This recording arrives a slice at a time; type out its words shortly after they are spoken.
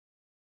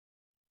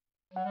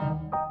Hi,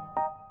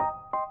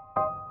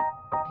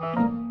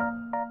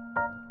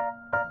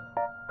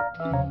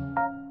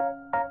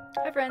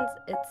 friends,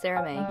 it's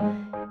Sarah May,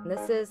 and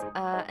this is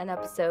an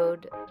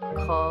episode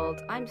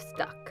called I'm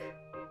Stuck.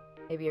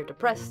 Maybe you're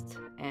depressed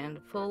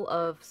and full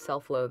of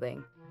self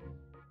loathing.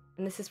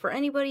 And this is for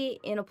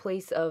anybody in a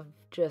place of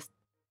just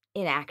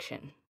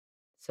inaction.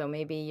 So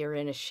maybe you're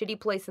in a shitty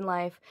place in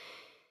life,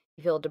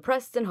 you feel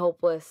depressed and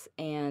hopeless,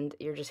 and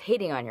you're just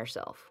hating on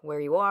yourself, where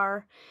you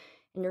are,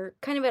 and you're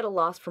kind of at a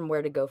loss from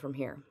where to go from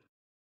here.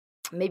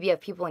 Maybe you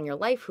have people in your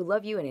life who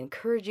love you and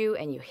encourage you,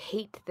 and you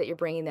hate that you're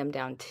bringing them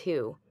down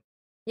too.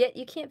 Yet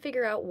you can't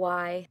figure out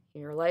why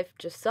your life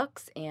just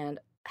sucks and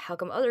how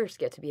come others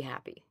get to be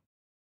happy.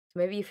 So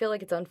maybe you feel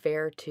like it's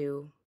unfair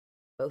to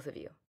both of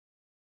you.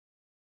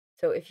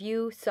 So if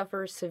you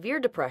suffer severe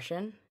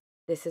depression,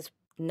 this is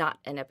not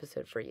an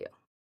episode for you.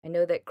 I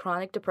know that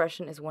chronic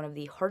depression is one of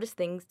the hardest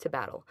things to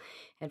battle,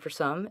 and for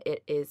some,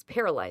 it is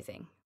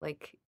paralyzing,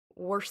 like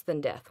worse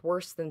than death,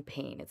 worse than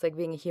pain. It's like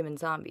being a human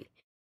zombie.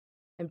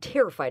 I'm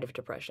terrified of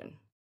depression.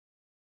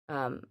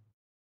 Um,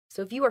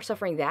 so if you are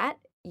suffering that,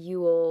 you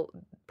will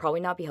probably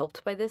not be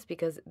helped by this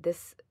because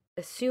this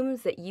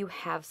assumes that you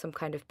have some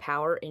kind of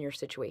power in your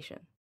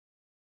situation.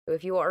 So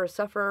if you are a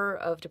sufferer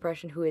of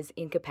depression who is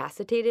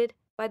incapacitated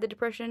by the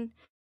depression,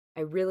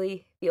 I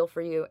really feel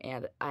for you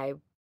and I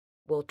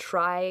will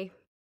try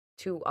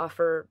to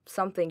offer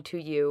something to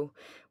you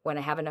when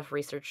I have enough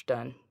research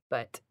done,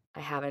 but I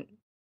haven't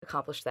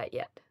accomplished that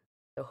yet.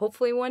 So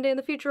hopefully one day in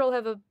the future I'll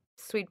have a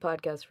sweet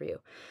podcast for you.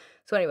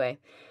 So anyway,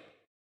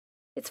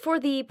 it's for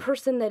the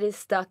person that is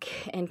stuck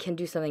and can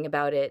do something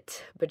about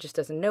it, but just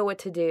doesn't know what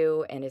to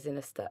do and is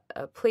in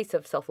a place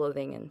of self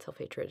loathing and self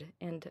hatred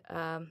and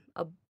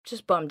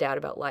just bummed out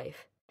about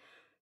life.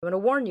 I'm going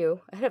to warn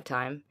you ahead of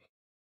time.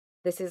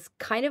 This is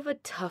kind of a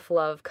tough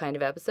love kind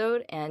of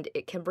episode, and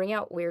it can bring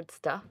out weird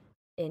stuff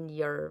in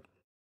your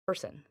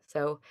person.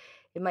 So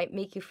it might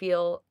make you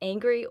feel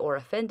angry or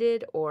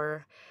offended,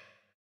 or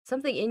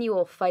something in you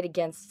will fight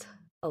against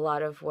a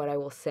lot of what I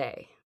will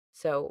say.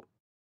 So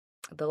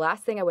the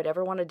last thing I would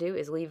ever want to do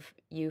is leave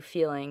you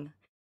feeling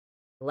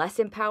less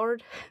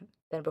empowered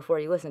than before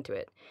you listen to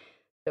it.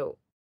 So,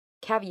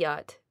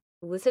 caveat,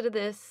 listen to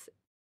this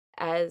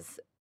as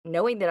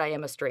knowing that I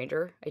am a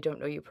stranger. I don't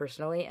know you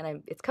personally,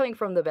 and it's coming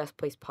from the best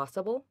place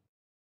possible.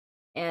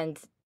 And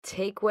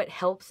take what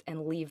helps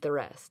and leave the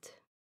rest.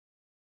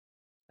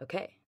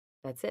 Okay,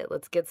 that's it.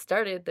 Let's get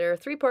started. There are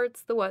three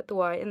parts: the what, the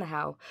why, and the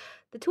how.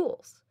 The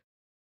tools.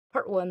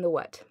 Part one, the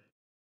what.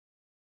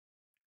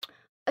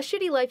 A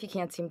shitty life you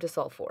can't seem to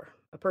solve for.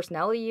 A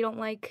personality you don't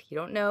like, you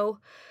don't know,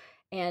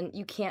 and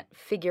you can't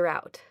figure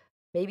out.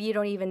 Maybe you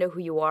don't even know who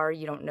you are,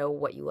 you don't know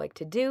what you like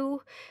to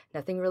do,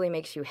 nothing really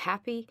makes you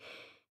happy.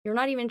 You're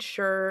not even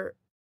sure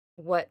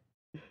what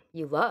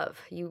you love.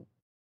 You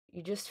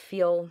just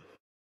feel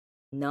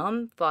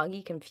numb,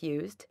 foggy,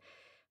 confused.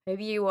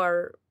 Maybe you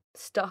are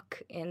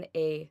stuck in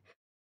a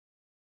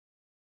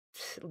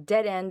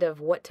dead end of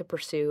what to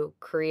pursue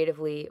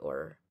creatively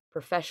or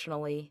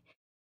professionally,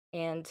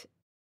 and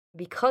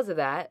because of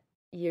that,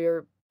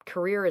 your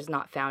career is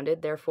not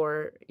founded,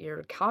 therefore,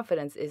 your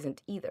confidence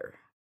isn't either.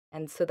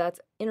 And so that's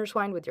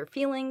intertwined with your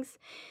feelings,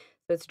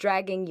 so it's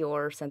dragging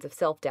your sense of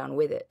self down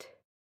with it.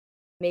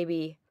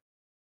 Maybe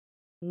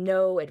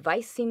no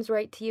advice seems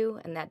right to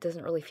you, and that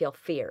doesn't really feel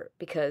fair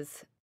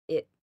because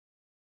it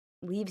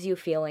leaves you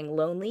feeling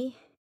lonely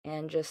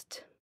and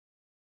just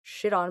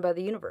shit on by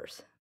the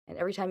universe. And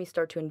every time you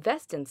start to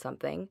invest in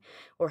something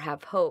or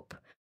have hope,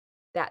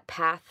 that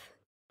path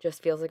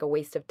just feels like a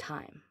waste of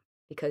time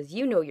because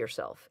you know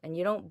yourself and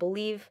you don't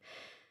believe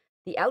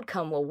the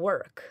outcome will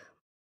work.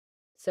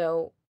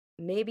 So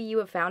maybe you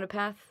have found a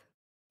path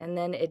and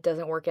then it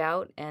doesn't work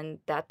out and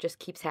that just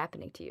keeps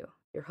happening to you.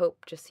 Your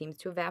hope just seems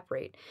to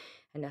evaporate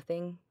and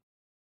nothing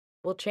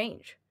will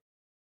change.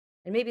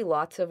 And maybe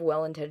lots of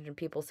well intentioned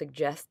people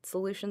suggest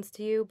solutions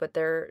to you, but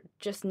they're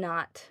just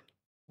not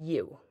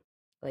you.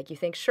 Like you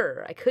think,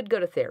 sure, I could go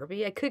to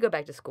therapy, I could go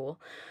back to school,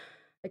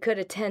 I could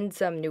attend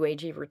some new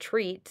agey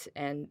retreat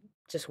and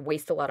just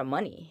waste a lot of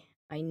money.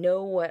 I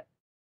know what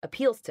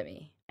appeals to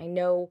me. I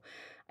know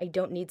I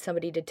don't need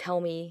somebody to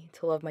tell me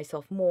to love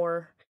myself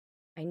more.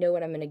 I know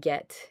what I'm going to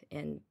get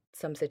in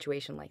some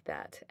situation like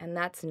that, and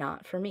that's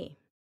not for me.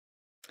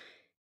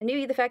 And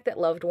maybe the fact that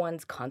loved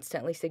ones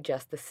constantly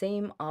suggest the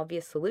same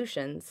obvious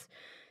solutions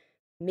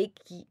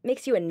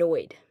makes you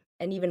annoyed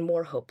and even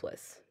more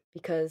hopeless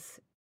because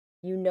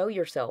you know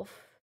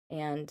yourself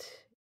and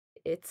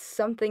it's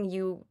something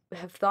you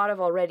have thought of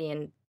already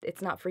and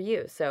it's not for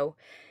you. So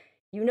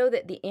you know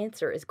that the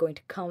answer is going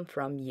to come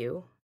from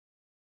you.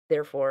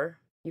 Therefore,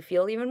 you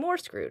feel even more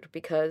screwed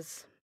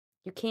because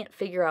you can't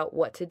figure out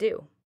what to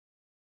do.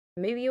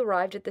 Maybe you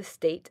arrived at this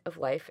state of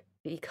life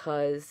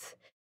because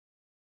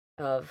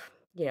of,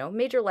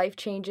 major life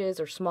changes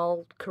or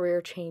small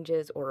career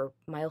changes or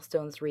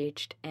milestones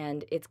reached,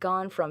 and it's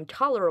gone from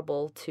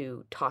tolerable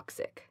to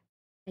toxic.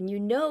 And you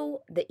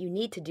know that you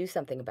need to do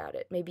something about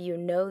it. Maybe you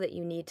know that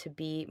you need to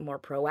be more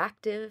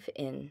proactive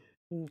in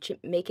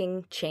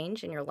making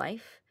change in your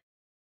life.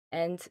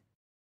 And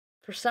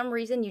for some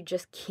reason, you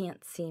just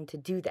can't seem to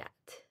do that.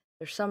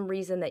 There's some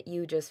reason that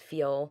you just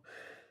feel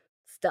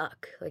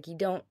stuck, like you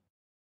don't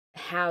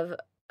have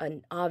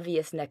an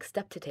obvious next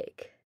step to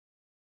take.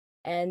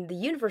 And the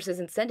universe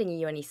isn't sending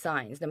you any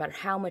signs, no matter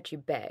how much you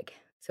beg.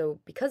 So,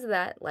 because of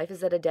that, life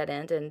is at a dead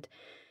end and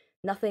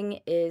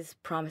nothing is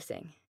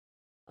promising.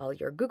 All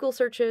your Google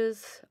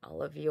searches,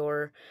 all of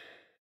your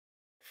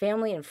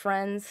family and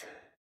friends,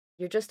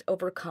 you're just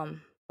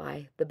overcome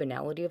by the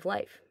banality of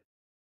life.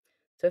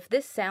 So, if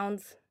this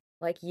sounds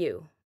like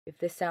you, if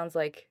this sounds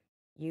like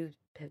you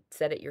have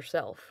said it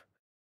yourself,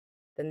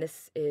 then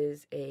this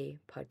is a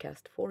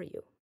podcast for you.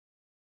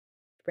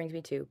 Which brings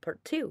me to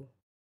part 2,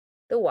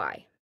 the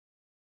why.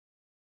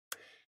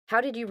 How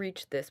did you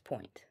reach this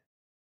point?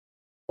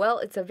 Well,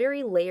 it's a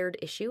very layered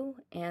issue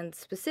and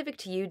specific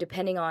to you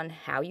depending on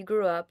how you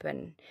grew up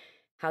and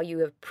how you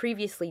have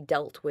previously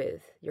dealt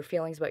with your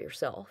feelings about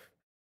yourself.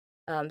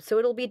 So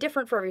it'll be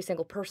different for every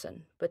single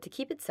person. But to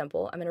keep it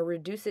simple, I'm going to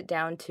reduce it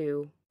down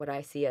to what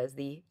I see as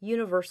the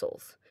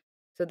universals.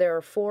 So there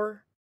are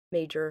 4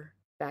 major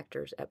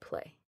factors at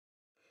play.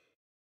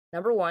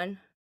 Number 1,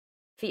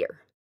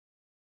 fear.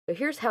 So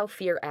here's how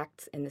fear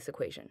acts in this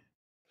equation.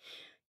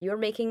 You're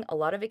making a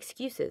lot of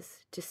excuses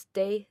to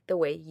stay the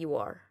way you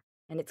are.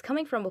 And it's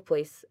coming from a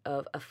place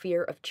of a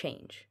fear of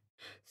change.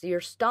 So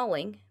you're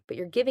stalling, but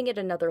you're giving it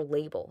another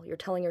label. You're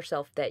telling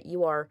yourself that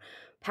you are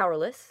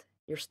powerless,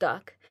 you're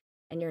stuck,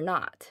 and you're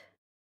not.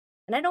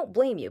 And I don't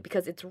blame you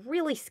because it's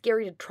really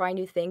scary to try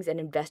new things and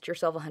invest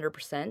yourself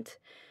 100%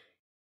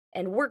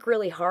 and work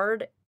really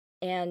hard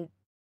and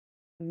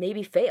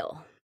maybe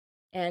fail.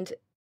 And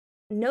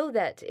know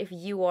that if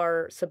you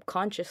are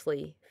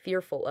subconsciously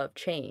fearful of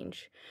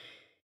change,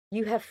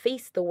 you have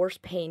faced the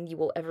worst pain you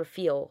will ever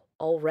feel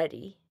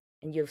already,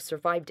 and you have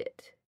survived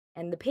it.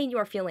 And the pain you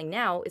are feeling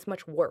now is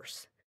much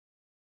worse.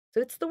 So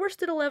it's the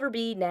worst it'll ever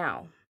be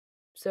now.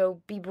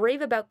 So be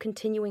brave about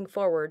continuing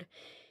forward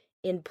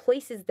in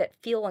places that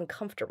feel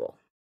uncomfortable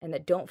and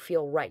that don't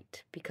feel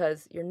right,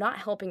 because you're not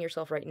helping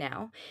yourself right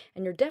now,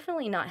 and you're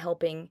definitely not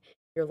helping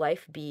your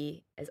life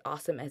be as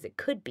awesome as it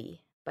could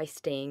be by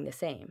staying the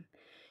same.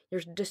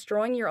 You're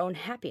destroying your own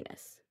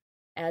happiness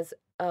as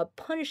a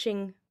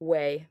punishing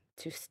way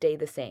to stay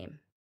the same.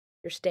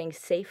 You're staying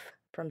safe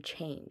from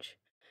change.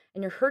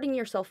 And you're hurting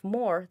yourself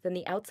more than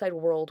the outside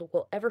world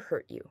will ever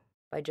hurt you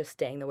by just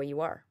staying the way you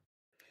are.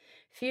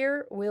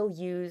 Fear will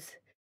use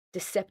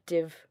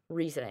deceptive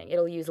reasoning.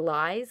 It'll use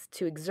lies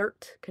to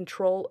exert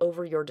control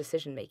over your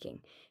decision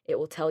making. It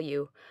will tell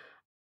you,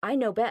 I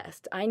know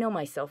best. I know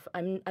myself.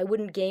 I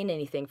wouldn't gain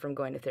anything from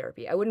going to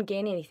therapy. I wouldn't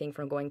gain anything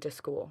from going to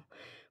school.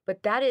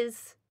 But that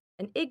is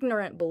an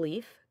ignorant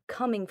belief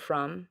coming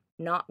from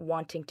not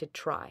wanting to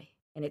try.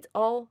 And it's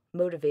all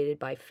motivated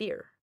by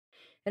fear.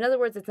 In other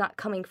words, it's not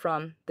coming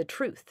from the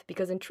truth,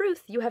 because in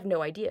truth, you have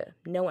no idea.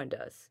 No one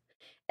does.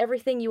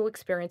 Everything you will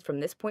experience from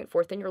this point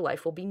forth in your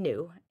life will be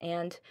new,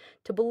 and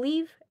to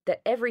believe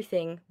that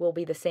everything will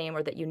be the same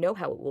or that you know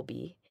how it will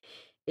be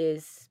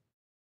is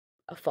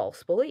a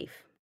false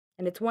belief.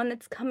 And it's one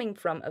that's coming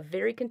from a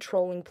very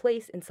controlling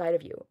place inside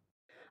of you.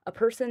 A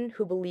person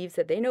who believes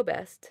that they know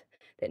best,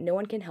 that no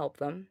one can help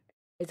them,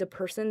 is a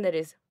person that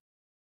is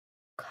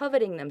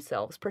coveting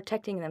themselves,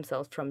 protecting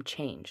themselves from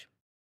change.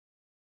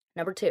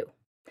 Number 2.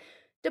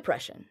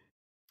 Depression.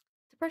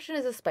 Depression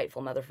is a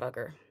spiteful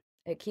motherfucker.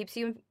 It keeps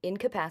you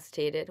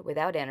incapacitated,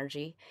 without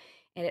energy,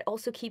 and it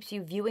also keeps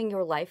you viewing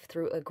your life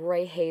through a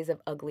gray haze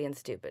of ugly and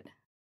stupid.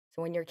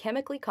 So when you're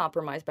chemically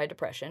compromised by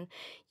depression,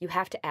 you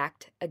have to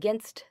act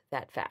against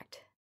that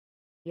fact.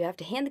 You have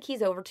to hand the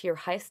keys over to your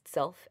highest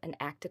self and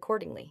act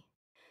accordingly.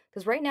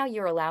 Because right now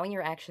you're allowing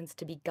your actions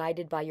to be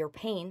guided by your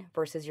pain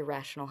versus your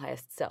rational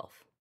highest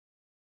self.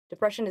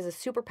 Depression is a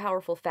super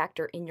powerful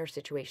factor in your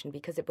situation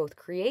because it both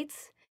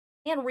creates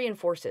and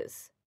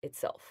reinforces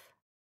itself.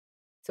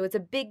 So it's a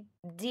big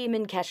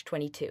demon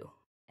catch-22.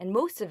 And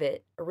most of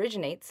it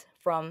originates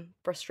from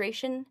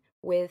frustration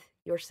with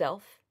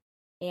yourself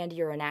and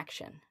your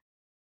inaction.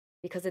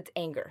 Because it's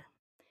anger.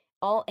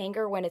 All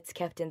anger, when it's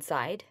kept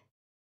inside,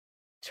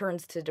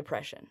 turns to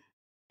depression.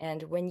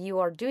 And when you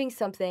are doing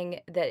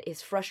something that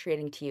is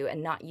frustrating to you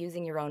and not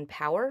using your own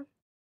power,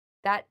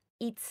 that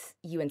eats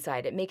you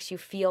inside. It makes you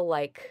feel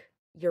like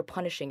you're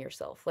punishing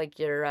yourself, like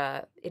you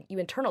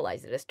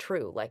internalize it as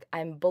true, like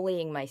I'm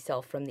bullying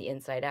myself from the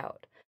inside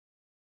out.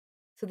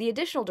 So the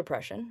additional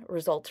depression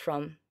results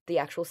from the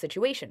actual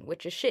situation,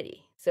 which is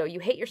shitty. So you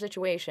hate your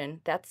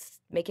situation, that's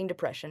making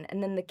depression,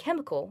 and then the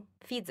chemical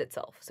feeds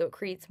itself. So it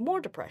creates more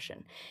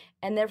depression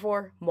and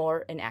therefore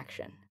more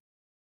inaction.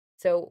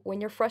 So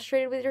when you're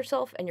frustrated with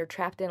yourself and you're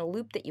trapped in a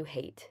loop that you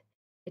hate,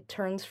 it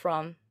turns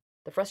from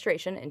the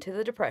frustration into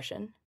the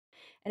depression.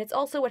 And it's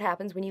also what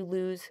happens when you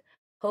lose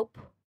hope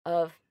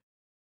of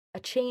a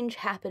change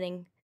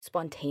happening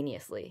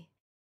spontaneously.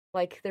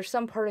 Like there's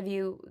some part of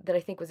you that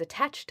I think was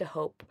attached to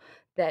hope,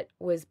 that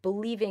was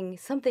believing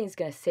something's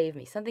going to save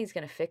me, something's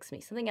going to fix me,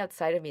 something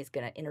outside of me is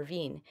going to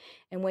intervene.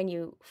 And when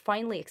you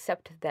finally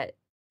accept that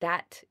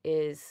that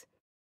is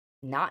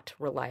not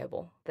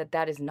reliable, that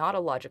that is not a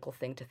logical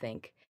thing to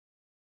think,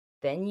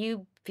 then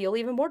you feel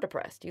even more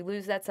depressed. You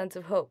lose that sense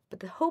of hope. But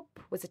the hope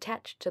was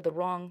attached to the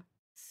wrong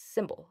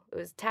symbol, it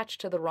was attached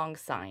to the wrong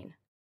sign.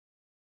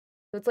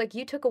 So it's like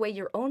you took away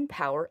your own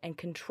power and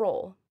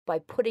control by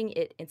putting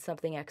it in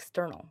something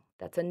external.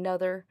 That's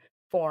another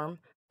form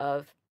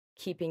of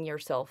keeping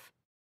yourself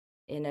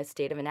in a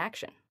state of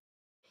inaction.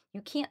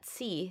 You can't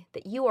see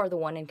that you are the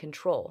one in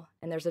control,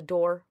 and there's a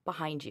door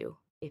behind you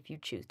if you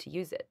choose to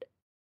use it.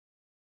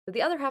 So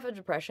the other half of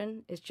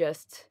depression is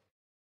just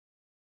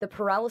the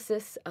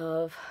paralysis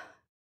of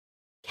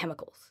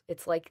chemicals.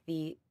 It's like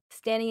the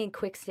standing in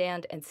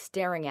quicksand and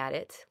staring at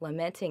it,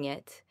 lamenting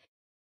it,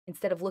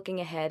 instead of looking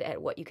ahead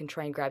at what you can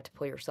try and grab to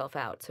pull yourself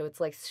out. So it's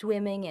like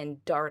swimming in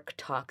dark,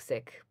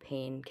 toxic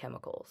pain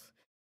chemicals.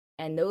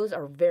 And those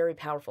are very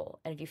powerful.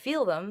 And if you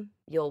feel them,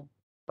 you'll,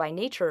 by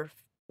nature,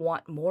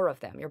 want more of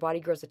them. Your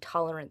body grows a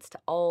tolerance to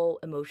all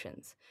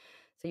emotions.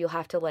 So you'll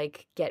have to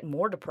like get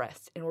more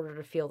depressed in order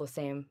to feel the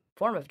same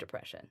form of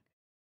depression.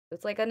 So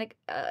it's like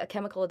a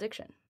chemical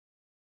addiction.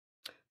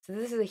 So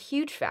this is a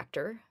huge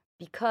factor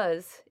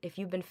because if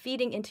you've been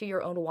feeding into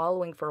your own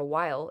wallowing for a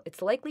while,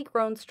 it's likely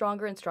grown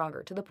stronger and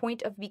stronger to the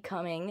point of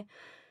becoming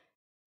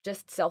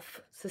just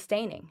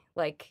self-sustaining.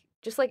 Like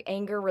just like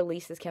anger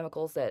releases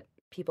chemicals that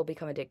people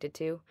become addicted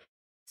to,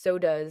 so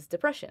does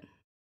depression.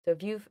 So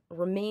if you've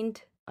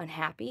remained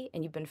unhappy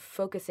and you've been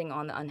focusing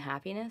on the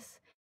unhappiness,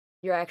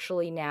 you're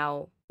actually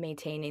now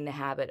maintaining the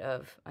habit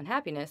of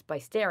unhappiness by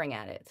staring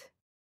at it.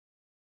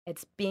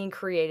 It's being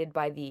created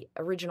by the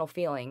original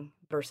feeling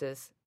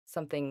versus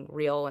something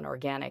real and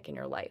organic in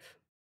your life.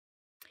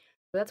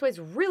 So that's why it's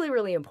really,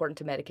 really important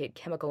to medicate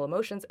chemical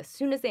emotions as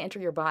soon as they enter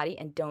your body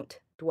and don't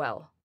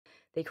dwell.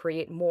 They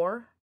create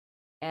more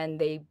and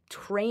they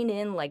train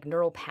in like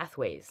neural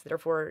pathways.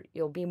 Therefore,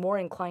 you'll be more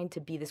inclined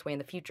to be this way in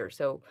the future.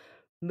 So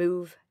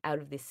move out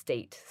of this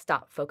state.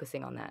 Stop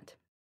focusing on that.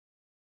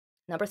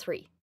 Number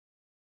 3,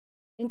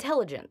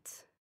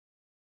 intelligence.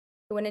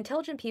 When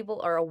intelligent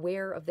people are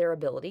aware of their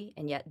ability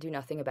and yet do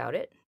nothing about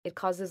it, it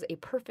causes a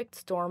perfect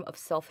storm of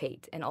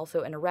self-hate and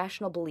also an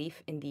irrational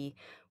belief in the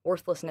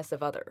worthlessness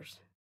of others.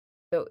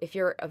 So if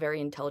you're a very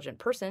intelligent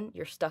person,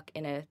 you're stuck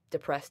in a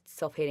depressed,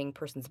 self-hating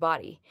person's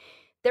body.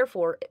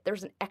 Therefore,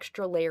 there's an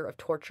extra layer of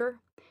torture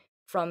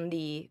from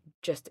the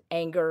just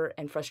anger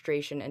and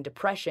frustration and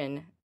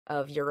depression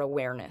of your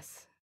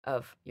awareness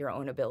of your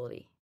own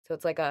ability. So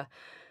it's like a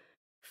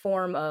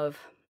form of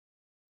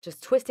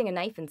just twisting a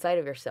knife inside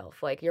of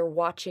yourself. Like you're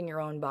watching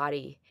your own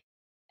body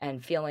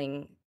and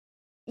feeling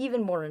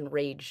even more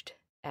enraged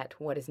at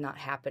what is not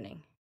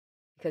happening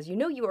because you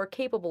know you are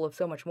capable of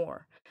so much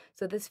more.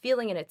 So this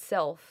feeling in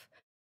itself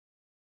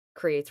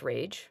creates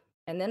rage.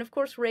 And then, of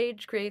course,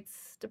 rage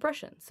creates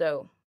depression.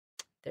 So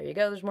there you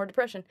go, there's more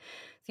depression.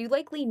 So you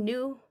likely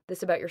knew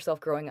this about yourself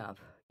growing up.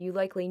 You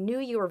likely knew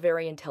you were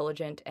very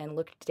intelligent and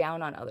looked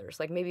down on others.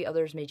 Like maybe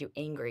others made you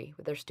angry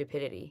with their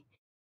stupidity.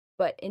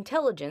 But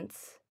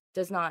intelligence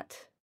does not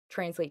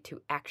translate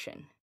to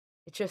action.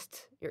 It's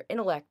just your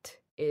intellect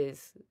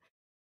is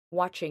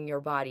watching your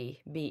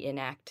body be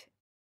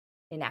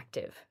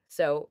inactive.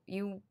 So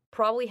you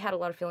probably had a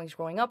lot of feelings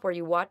growing up where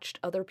you watched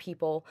other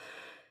people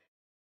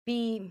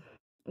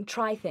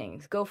try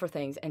things, go for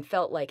things, and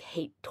felt like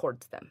hate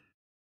towards them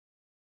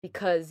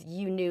because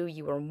you knew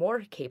you were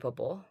more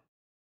capable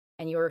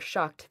and you were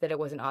shocked that it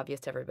wasn't obvious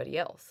to everybody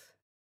else.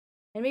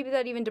 And maybe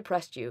that even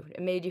depressed you.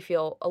 It made you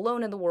feel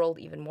alone in the world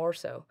even more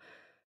so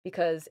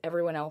because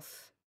everyone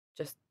else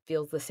just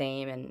feels the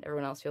same and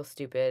everyone else feels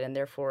stupid, and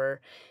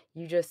therefore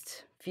you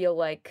just feel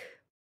like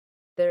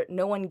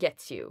no one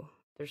gets you.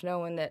 There's no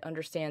one that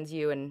understands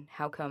you, and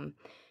how come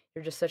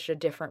you're just such a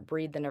different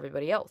breed than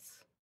everybody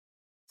else?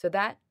 So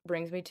that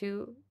brings me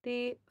to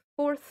the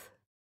 4th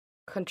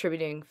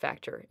contributing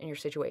factor in your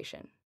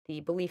situation,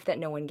 the belief that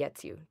no one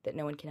gets you, that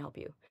no one can help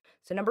you.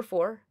 So number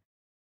 4,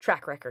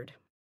 track record.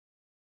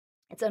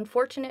 It's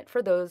unfortunate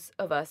for those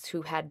of us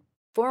who had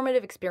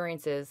formative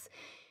experiences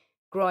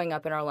growing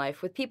up in our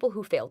life with people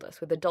who failed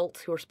us, with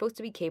adults who are supposed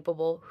to be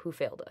capable who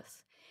failed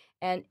us.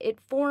 And it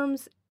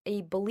forms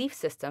a belief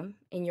system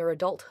in your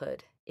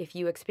adulthood if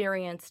you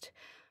experienced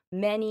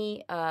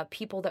many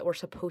people that were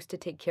supposed to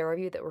take care of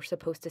you, that were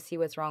supposed to see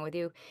what's wrong with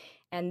you,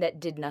 and that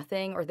did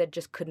nothing or that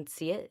just couldn't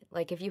see it.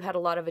 Like if you had a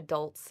lot of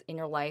adults in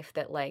your life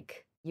that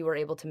like you were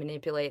able to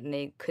manipulate and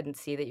they couldn't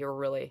see that you were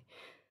really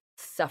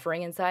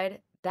suffering inside,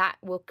 that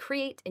will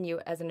create in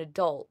you as an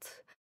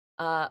adult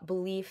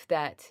belief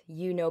that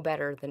you know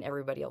better than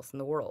everybody else in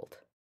the world.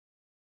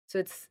 So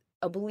it's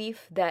a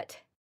belief that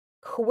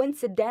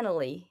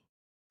coincidentally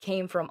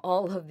came from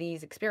all of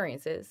these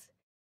experiences,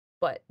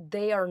 but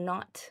they are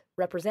not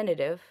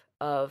representative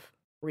of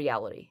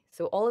reality.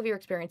 So all of your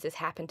experiences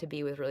happen to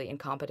be with really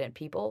incompetent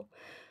people,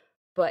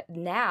 but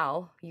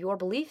now your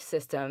belief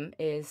system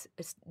is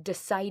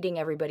deciding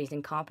everybody's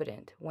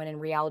incompetent when in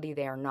reality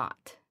they are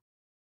not.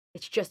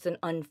 It's just an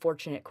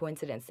unfortunate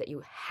coincidence that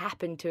you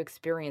happen to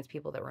experience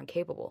people that were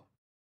incapable.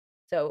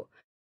 So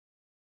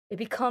it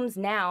becomes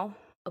now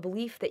a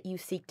belief that you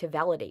seek to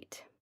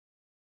validate.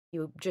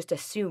 You just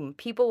assume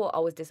people will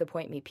always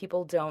disappoint me.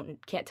 People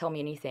can't tell me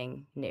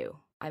anything new.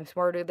 I'm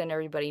smarter than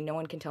everybody. No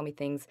one can tell me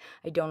things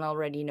I don't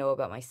already know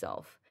about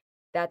myself.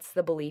 That's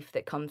the belief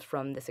that comes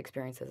from this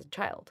experience as a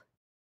child.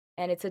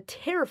 And it's a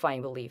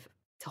terrifying belief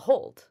to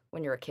hold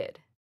when you're a kid,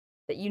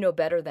 that you know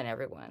better than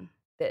everyone,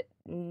 that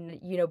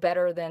you know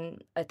better than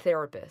a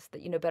therapist,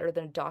 that you know better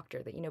than a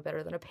doctor, that you know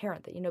better than a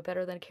parent, that you know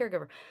better than a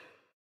caregiver.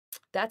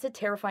 That's a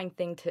terrifying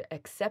thing to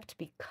accept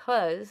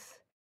because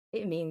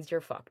it means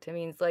you're fucked. It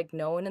means like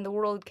no one in the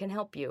world can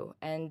help you.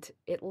 And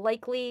it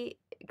likely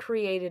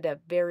created a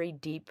very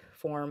deep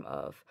form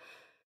of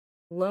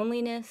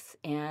loneliness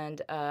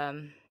and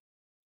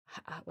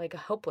like a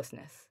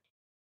hopelessness.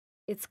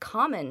 It's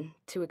common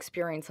to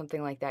experience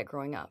something like that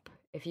growing up.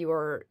 If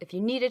you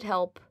needed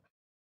help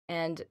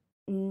and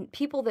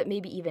people that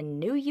maybe even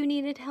knew you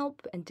needed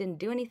help and didn't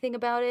do anything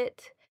about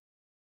it,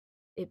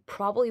 it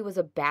probably was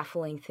a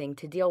baffling thing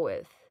to deal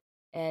with.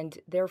 And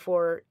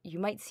therefore, you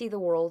might see the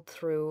world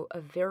through a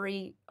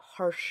very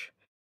harsh,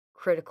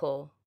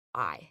 critical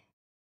eye.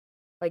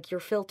 Like you're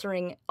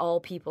filtering all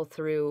people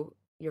through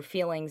your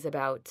feelings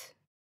about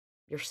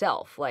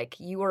yourself. Like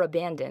you were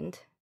abandoned,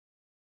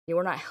 you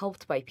were not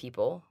helped by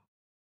people.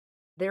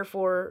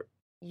 Therefore,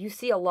 you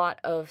see a lot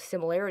of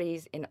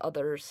similarities in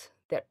others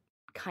that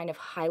kind of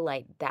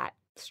highlight that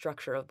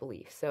structure of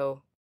belief.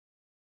 So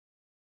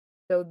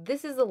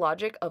this is the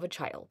logic of a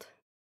child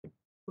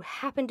who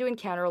happened to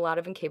encounter a lot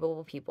of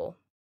incapable people,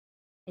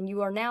 and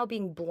you are now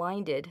being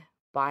blinded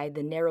by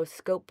the narrow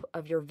scope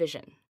of your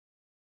vision.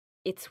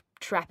 It's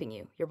trapping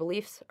you. Your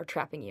beliefs are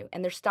trapping you,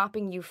 and they're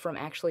stopping you from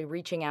actually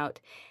reaching out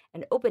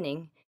and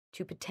opening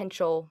to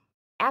potential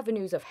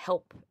avenues of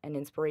help and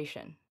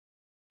inspiration.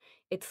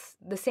 It's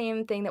the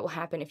same thing that will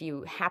happen if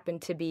you happen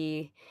to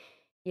be,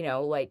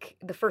 like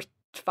the first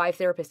 5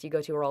 therapists you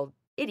go to are all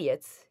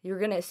idiots. You're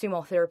going to assume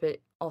all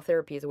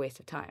therapy is a waste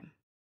of time.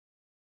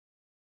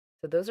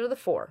 So those are the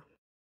 4.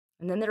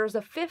 And then there's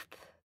a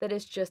 5th that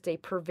is just a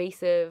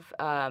pervasive,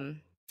 I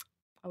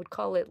would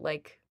call it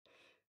like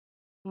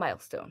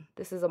milestone.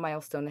 This is a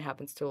milestone that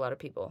happens to a lot of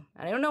people.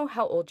 And I don't know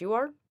how old you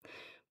are,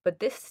 but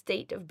this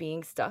state of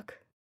being stuck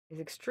is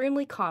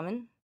extremely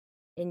common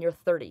in your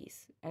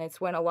 30s. And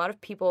it's when a lot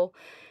of people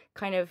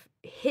kind of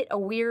hit a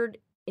weird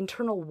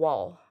internal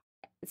wall.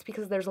 It's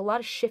because there's a lot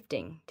of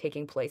shifting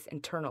taking place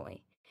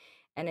internally.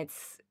 And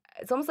it's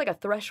almost like a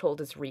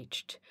threshold is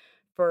reached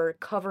for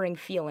covering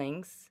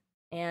feelings,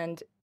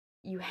 and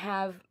you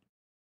have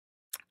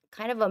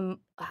kind of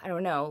I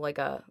don't know, like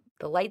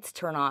the lights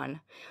turn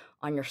on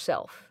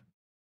yourself.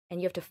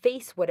 And you have to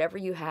face whatever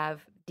you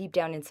have deep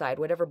down inside,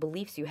 whatever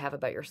beliefs you have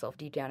about yourself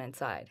deep down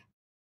inside.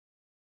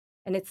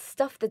 And it's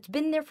stuff that's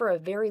been there for a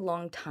very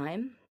long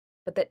time,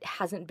 but that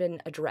hasn't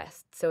been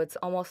addressed. So it's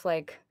almost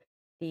like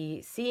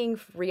the seeing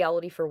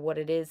reality for what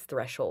it is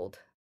threshold.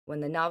 When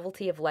the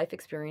novelty of life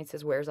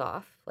experiences wears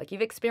off, like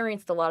you've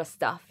experienced a lot of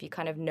stuff, you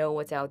kind of know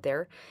what's out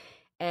there,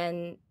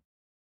 and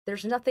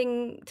there's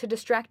nothing to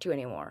distract you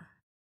anymore.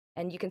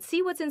 And you can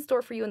see what's in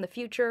store for you in the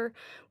future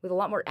with a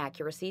lot more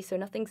accuracy, so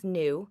nothing's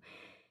new.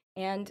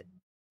 And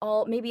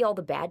maybe all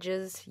the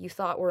badges you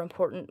thought were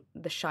important,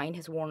 the shine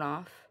has worn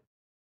off.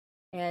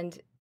 And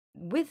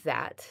with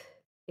that,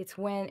 it's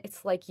when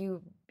it's like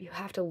you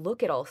have to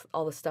look at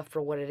all the stuff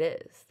for what it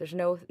is. There's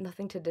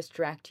nothing to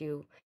distract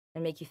you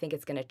and make you think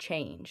it's going to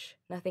change.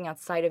 Nothing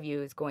outside of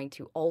you is going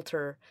to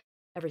alter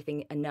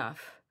everything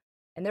enough.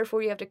 And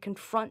therefore you have to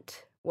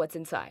confront what's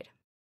inside.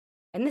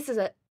 And this is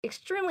a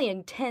extremely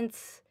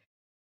intense,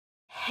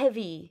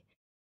 heavy,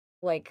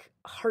 like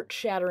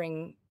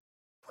heart-shattering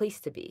place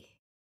to be.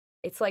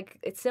 It's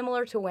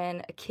similar to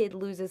when a kid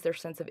loses their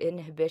sense of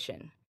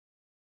inhibition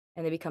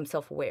and they become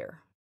self-aware.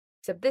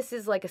 Except this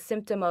is like a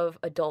symptom of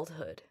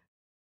adulthood.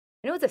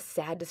 I know it's a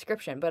sad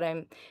description, but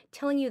I'm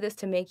telling you this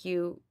to make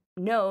you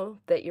know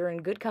that you're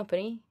in good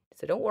company.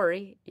 So don't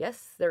worry.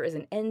 Yes, there is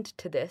an end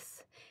to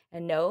this.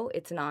 And no,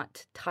 it's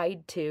not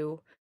tied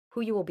to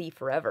who you will be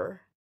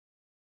forever.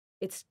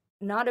 It's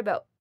not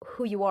about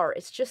who you are.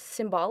 It's just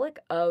symbolic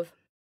of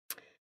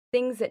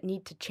things that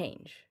need to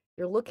change.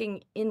 You're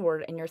looking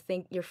inward and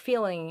you're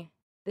feeling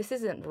this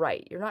isn't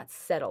right. You're not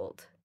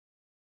settled.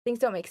 Things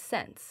don't make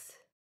sense.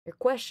 You're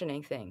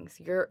questioning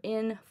things. You're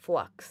in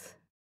flux.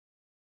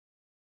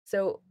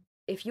 So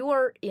if you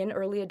are in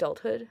early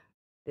adulthood,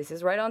 this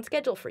is right on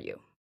schedule for you.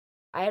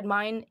 I had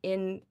mine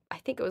in, I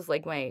think it was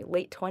like my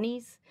late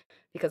 20s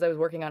because I was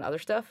working on other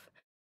stuff.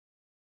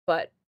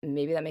 But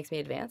maybe that makes me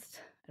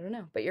advanced. I don't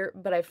know.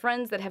 But I have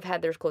friends that have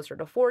had theirs closer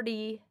to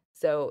 40.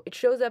 So it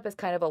shows up as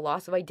kind of a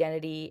loss of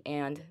identity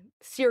and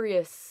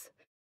serious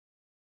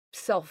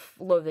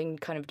self-loathing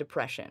kind of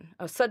depression,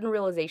 a sudden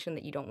realization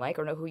that you don't like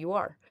or know who you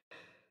are.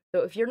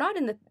 So if you're not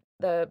in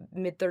the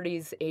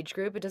mid-30s age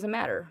group, it doesn't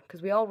matter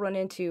because we all run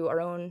into our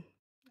own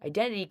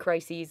identity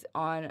crises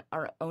on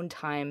our own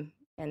time,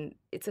 and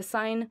it's a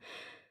sign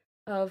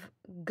of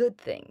good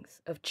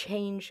things, of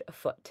change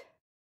afoot.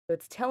 So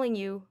it's telling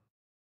you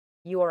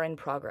you are in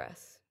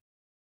progress.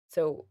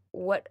 So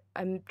what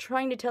I'm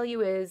trying to tell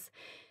you is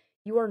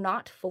you are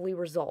not fully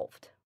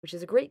resolved, which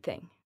is a great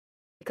thing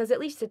because at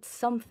least it's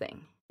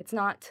something. It's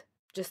not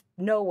just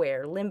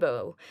nowhere,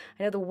 limbo.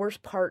 I know the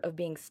worst part of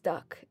being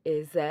stuck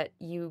is that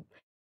you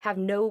have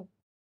no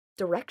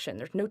direction.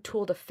 There's no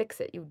tool to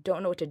fix it. You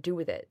don't know what to do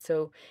with it.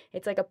 So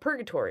it's like a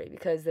purgatory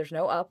because there's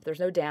no up, there's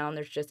no down,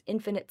 there's just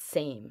infinite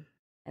same.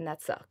 And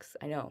that sucks.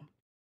 I know.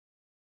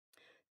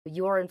 But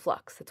you are in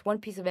flux. That's one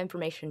piece of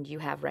information you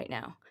have right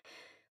now.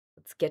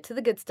 Let's get to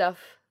the good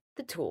stuff,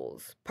 the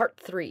tools. Part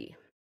 3.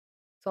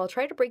 So I'll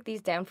try to break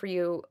these down for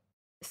you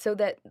so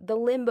that the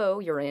limbo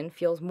you're in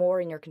feels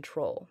more in your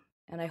control.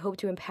 And I hope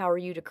to empower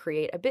you to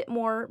create a bit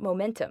more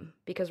momentum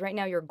because right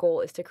now your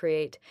goal is to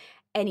create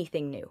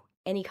anything new,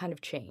 any kind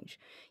of change.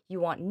 You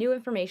want new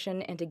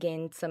information and to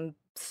gain some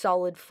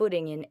solid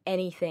footing in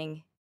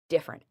anything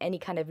different, any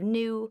kind of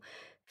new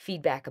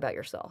feedback about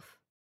yourself.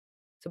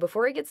 So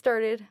before I get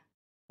started,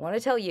 I want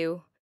to tell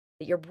you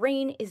that your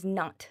brain is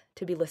not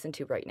to be listened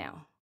to right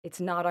now. It's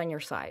not on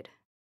your side.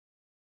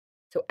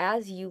 So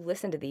as you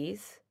listen to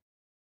these,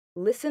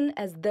 listen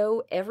as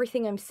though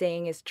everything I'm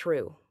saying is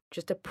true.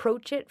 Just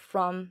approach it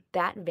from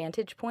that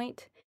vantage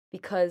point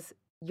because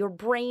your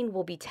brain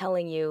will be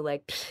telling you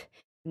like,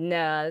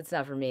 nah, that's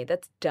not for me.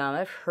 That's dumb.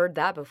 I've heard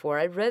that before.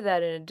 I read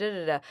that in a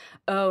da-da-da.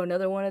 Oh,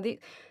 another one of these.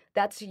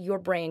 That's your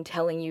brain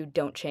telling you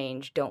don't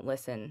change, don't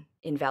listen,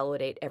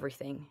 invalidate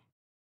everything.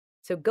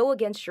 So go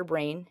against your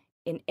brain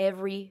in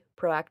every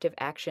proactive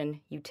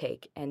action you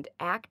take and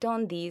act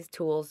on these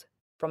tools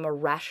from a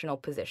rational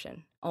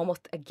position,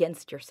 almost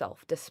against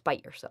yourself,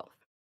 despite yourself.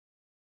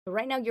 So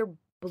right now you're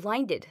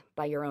blinded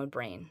by your own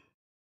brain.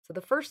 So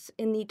the first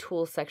in the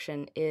tools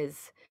section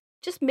is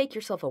just make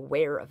yourself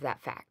aware of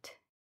that fact.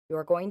 You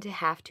are going to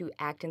have to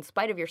act in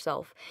spite of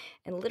yourself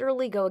and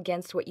literally go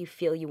against what you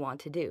feel you want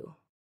to do.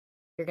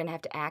 You're going to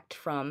have to act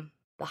from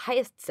the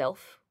highest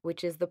self,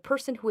 which is the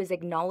person who is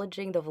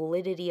acknowledging the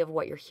validity of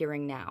what you're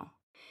hearing now.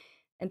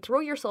 And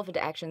throw yourself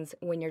into actions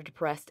when you're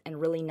depressed and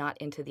really not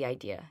into the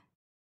idea.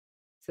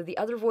 So the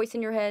other voice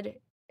in your head,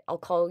 I'll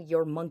call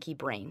your monkey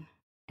brain.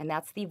 And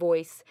that's the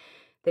voice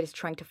that is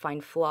trying to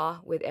find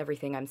flaw with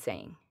everything I'm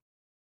saying.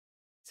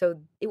 So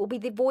it will be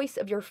the voice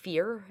of your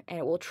fear, and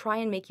it will try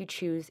and make you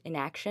choose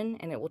inaction,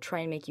 and it will try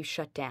and make you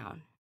shut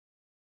down.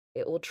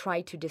 It will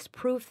try to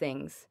disprove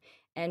things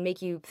and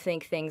make you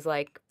think things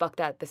like, fuck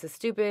that, this is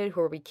stupid,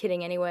 who are we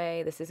kidding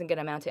anyway, this isn't going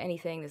to amount to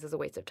anything, this is a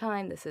waste of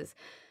time, this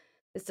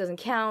doesn't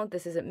count,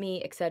 this isn't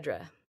me,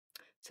 etc.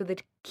 So the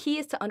key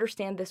is to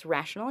understand this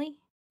rationally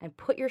and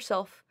put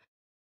yourself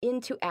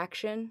into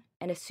action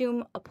and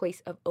assume a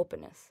place of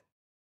openness.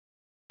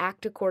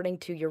 Act according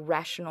to your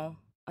rational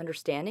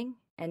understanding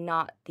and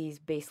not these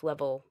base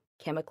level,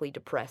 chemically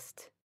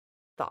depressed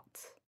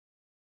thoughts.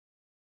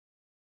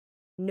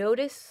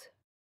 Notice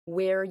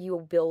where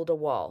you build a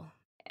wall.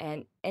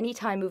 And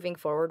anytime moving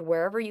forward,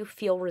 wherever you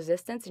feel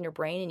resistance in your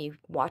brain and you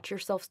watch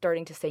yourself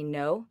starting to say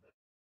no,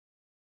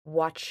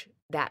 watch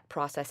that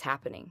process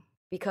happening.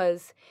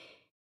 Because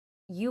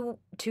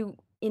to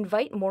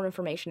invite more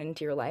information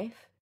into your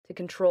life, to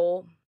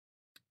control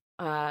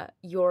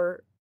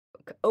your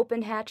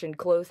open hatch and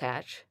close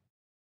hatch,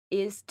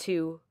 is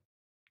to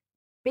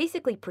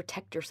basically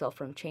protect yourself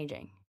from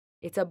changing.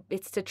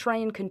 It's to try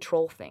and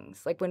control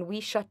things. Like when we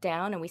shut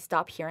down and we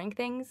stop hearing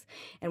things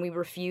and we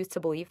refuse to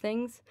believe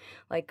things,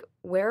 like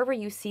wherever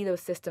you see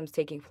those systems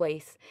taking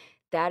place,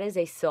 that is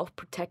a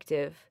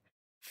self-protective,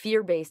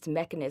 fear-based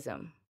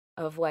mechanism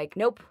of like,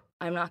 nope,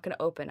 I'm not going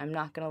to open, I'm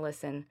not going to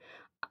listen.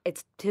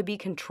 It's to be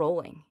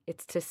controlling.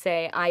 It's to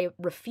say, I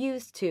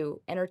refuse to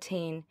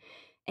entertain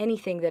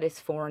anything that is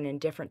foreign and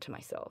different to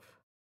myself.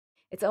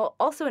 It's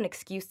also an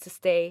excuse to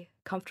stay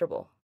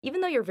comfortable.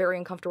 Even though you're very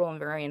uncomfortable and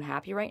very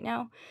unhappy right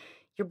now,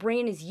 your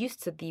brain is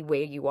used to the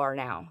way you are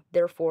now.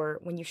 Therefore,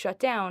 when you shut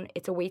down,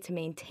 it's a way to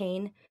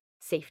maintain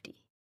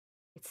safety.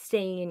 It's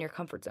staying in your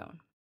comfort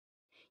zone.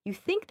 You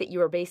think that you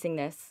are basing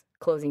this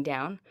closing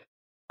down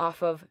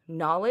off of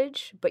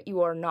knowledge, but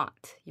you are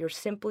not. You're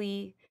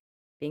simply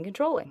being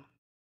controlling.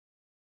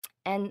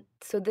 And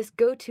so this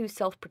go-to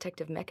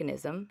self-protective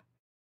mechanism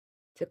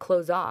to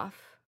close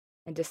off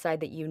and decide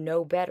that you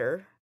know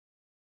better,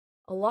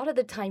 a lot of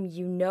the time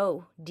you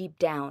know deep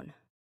down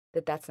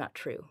that that's not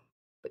true,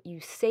 but you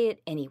say it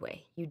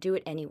anyway. You do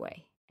it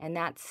anyway. And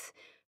that's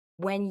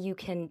when you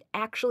can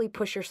actually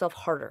push yourself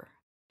harder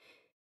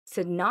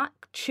to not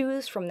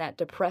choose from that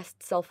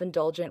depressed,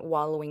 self-indulgent,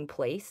 wallowing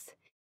place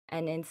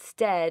and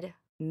instead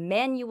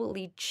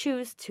manually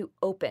choose to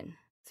open.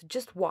 So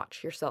just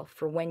watch yourself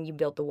for when you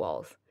build the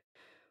walls.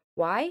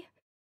 Why?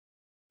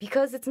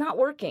 Because it's not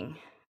working.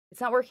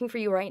 It's not working for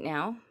you right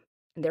now,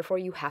 and therefore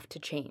you have to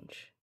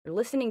change. You're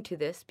listening to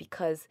this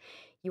because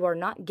you are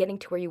not getting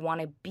to where you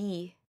want to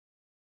be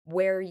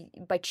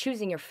by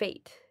choosing your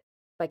fate,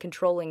 by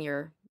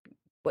controlling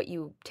what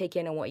you take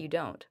in and what you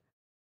don't.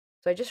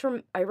 So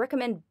I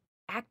recommend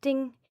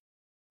acting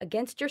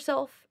against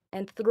yourself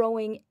and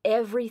throwing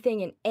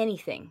everything and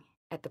anything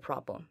at the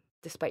problem,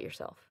 despite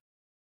yourself.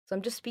 So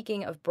I'm just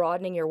speaking of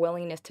broadening your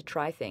willingness to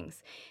try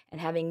things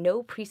and having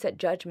no preset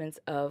judgments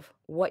of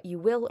what you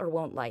will or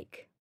won't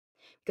like.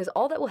 Because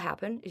all that will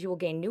happen is you will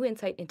gain new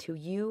insight into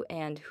you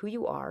and who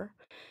you are.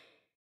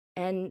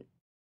 And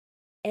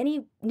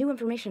any new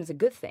information is a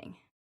good thing.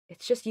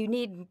 It's just you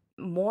need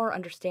more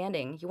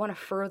understanding. You want to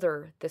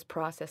further this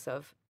process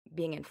of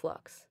being in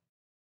flux.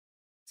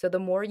 So the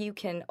more you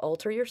can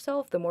alter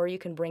yourself, the more you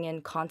can bring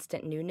in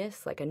constant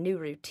newness, like a new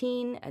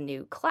routine, a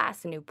new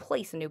class, a new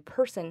place, a new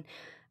person,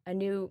 a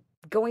new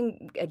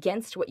going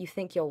against what you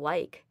think you'll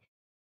like,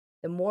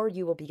 the more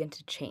you will begin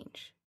to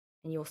change.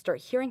 And you will start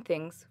hearing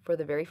things for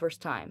the very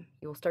first time.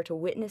 You will start to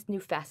witness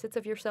new facets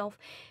of yourself.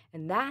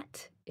 And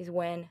that is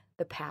when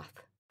the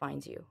path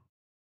finds you.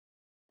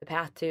 The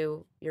path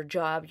to your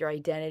job, your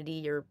identity,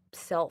 your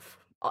self,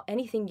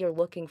 anything you're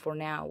looking for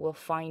now will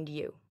find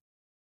you.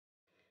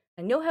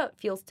 I know how it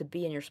feels to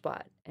be in your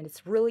spot, and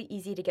it's really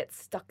easy to get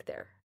stuck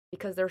there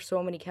because there are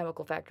so many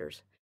chemical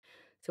factors.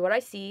 So, what I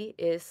see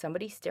is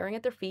somebody staring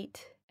at their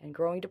feet and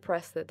growing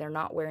depressed that they're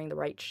not wearing the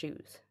right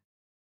shoes.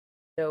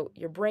 So,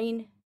 your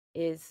brain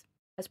has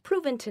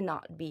proven to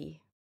not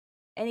be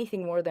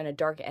anything more than a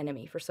dark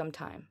enemy for some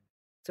time.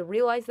 So,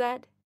 realize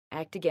that,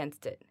 act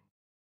against it.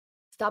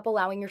 Stop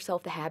allowing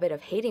yourself the habit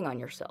of hating on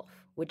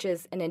yourself, which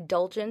is an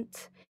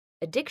indulgent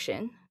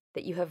addiction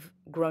that you have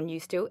grown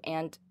used to,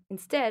 and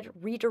instead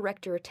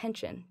redirect your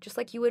attention, just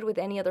like you would with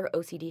any other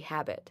OCD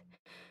habit.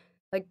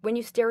 Like when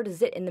you stare at a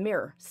zit in the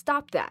mirror,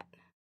 stop that.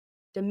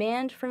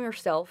 Demand from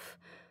yourself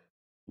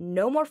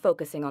no more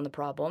focusing on the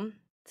problem.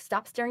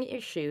 Stop staring at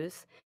your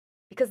shoes,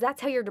 because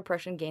that's how your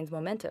depression gains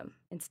momentum.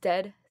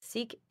 Instead,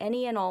 seek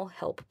any and all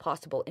help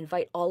possible.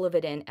 Invite all of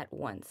it in at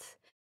once.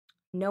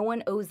 No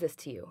one owes this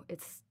to you.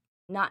 It's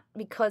not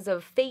because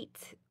of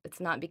fate. It's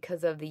not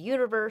because of the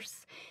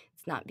universe.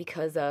 It's not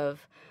because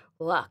of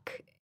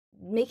luck.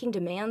 Making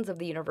demands of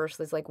the universe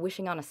is like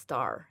wishing on a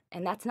star,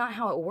 and that's not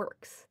how it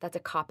works. That's a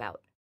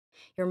cop-out.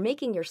 You're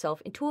making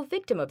yourself into a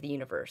victim of the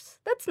universe.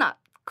 That's not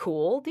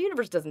cool. The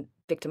universe doesn't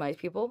victimize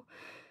people.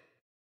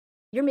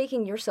 You're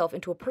making yourself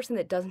into a person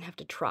that doesn't have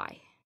to try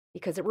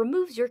because it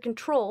removes your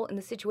control in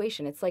the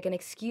situation. It's like an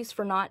excuse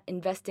for not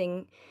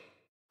investing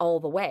all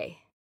the way.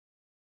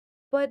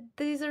 But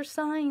these are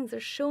signs. They're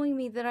showing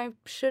me that I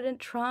shouldn't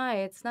try.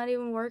 It's not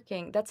even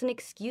working. That's an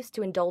excuse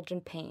to indulge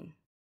in pain.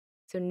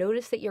 So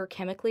notice that you're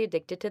chemically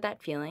addicted to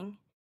that feeling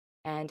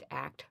and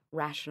act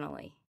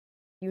rationally.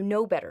 You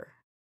know better,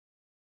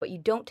 but you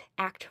don't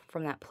act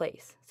from that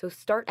place. So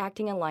start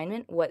acting in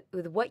alignment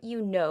with what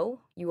you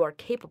know you are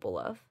capable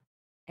of,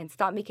 and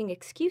stop making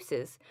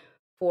excuses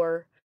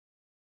for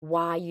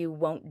why you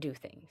won't do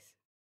things.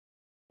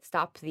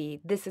 Stop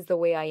this is the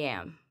way I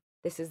am,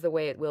 this is the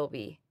way it will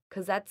be,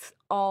 because that's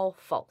all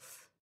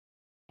false.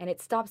 And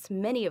it stops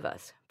many of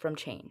us from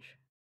change.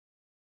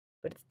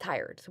 But it's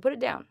tired, so put it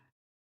down.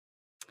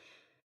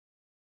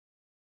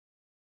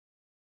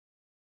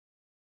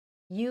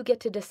 You get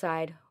to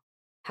decide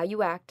how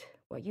you act,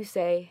 what you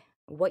say,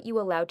 what you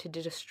allow to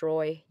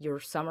destroy your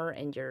summer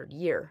and your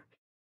year,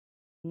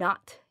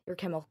 not your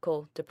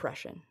chemical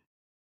depression.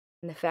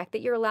 And the fact that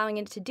you're allowing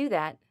it to do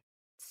that,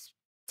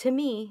 to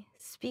me,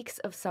 speaks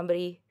of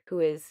somebody who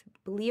is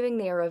believing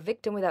they are a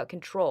victim without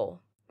control,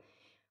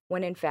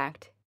 when in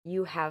fact,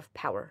 you have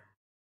power.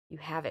 You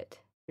have it.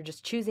 You're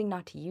just choosing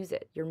not to use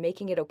it. You're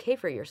making it okay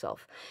for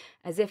yourself,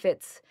 as if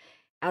it's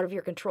out of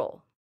your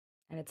control.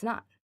 And it's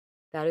not.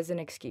 That is an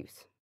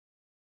excuse.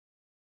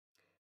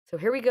 So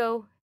here we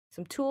go.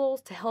 Some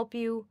tools to help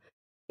you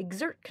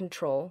exert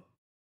control,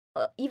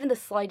 even the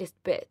slightest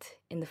bit,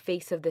 in the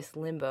face of this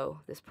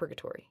limbo, this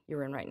purgatory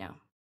you're in right now.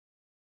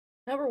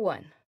 Number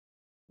 1,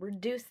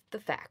 reduce the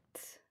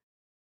facts.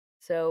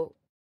 So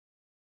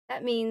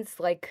that means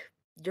like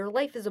your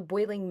life is a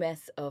boiling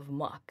mess of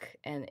muck,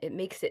 and it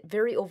makes it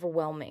very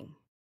overwhelming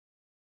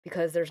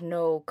because there's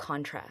no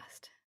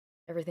contrast.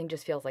 Everything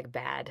just feels like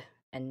bad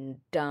and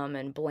dumb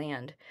and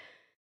bland.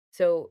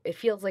 So it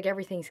feels like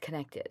everything's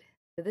connected.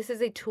 So this is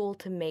a tool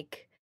to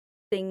make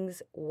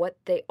things what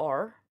they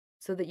are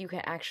so that you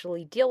can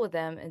actually deal with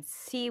them and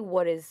see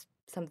what is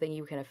something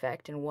you can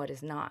affect and what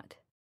is not.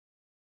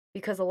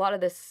 Because a lot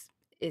of this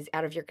is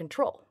out of your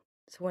control.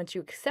 So once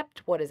you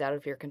accept what is out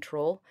of your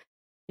control,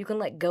 you can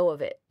let go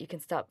of it. You can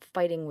stop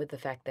fighting with the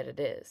fact that it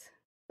is.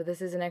 So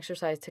this is an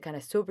exercise to kind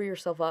of sober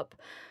yourself up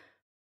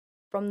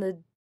from the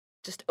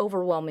just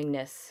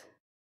overwhelmingness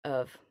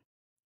of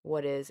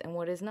what is and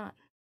what is not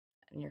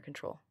in your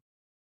control.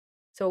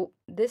 So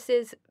this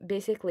is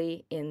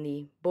basically in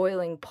the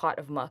boiling pot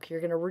of muck.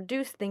 You're going to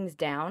reduce things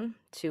down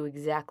to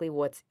exactly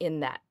what's in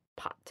that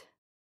pot.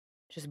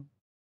 Just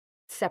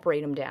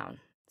separate them down.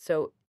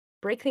 So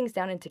break things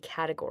down into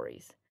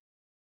categories.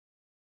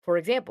 For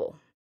example,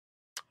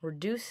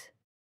 reduce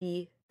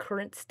the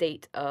current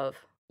state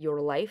of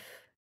your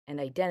life and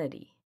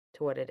identity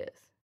to what it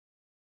is.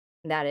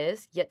 And that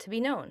is yet to be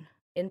known,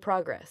 in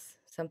progress,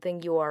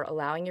 something you are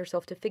allowing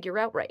yourself to figure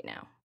out right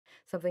now,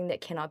 something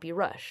that cannot be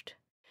rushed.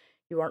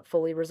 You aren't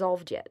fully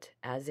resolved yet,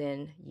 as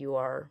in you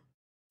are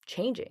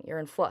changing, you're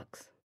in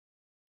flux.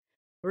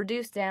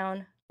 Reduce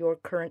down your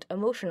current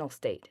emotional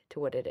state to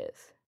what it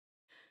is,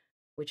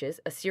 which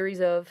is a series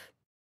of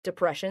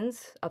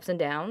depressions, ups and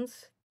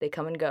downs. They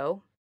come and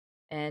go,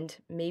 and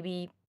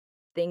maybe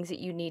things that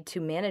you need to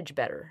manage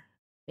better.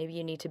 Maybe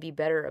you need to be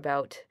better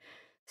about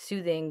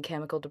soothing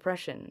chemical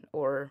depression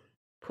or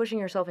pushing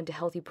yourself into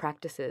healthy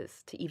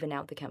practices to even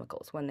out the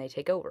chemicals when they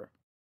take over.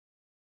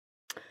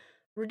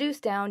 Reduce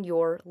down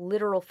your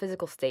literal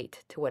physical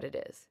state to what it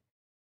is.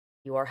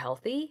 You are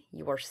healthy,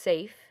 you are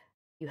safe,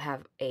 you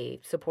have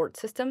a support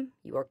system,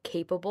 you are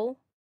capable,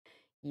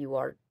 you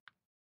are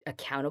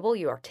accountable,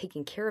 you are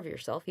taking care of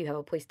yourself, you have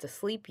a place to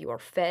sleep, you are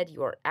fed,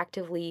 you are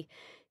actively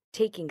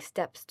taking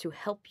steps to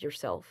help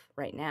yourself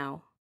right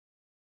now.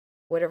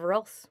 Whatever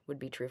else would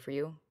be true for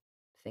you,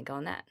 think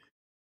on that.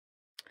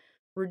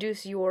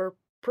 Reduce your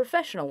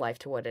professional life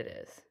to what it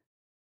is.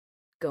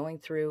 Going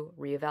through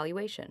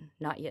reevaluation,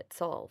 not yet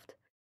solved.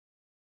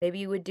 Maybe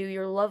you would do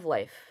your love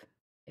life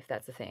if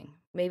that's a thing.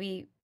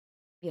 Maybe,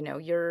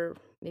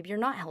 maybe you're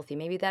not healthy.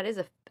 Maybe that is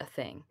a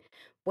thing.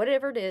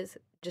 Whatever it is,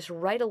 just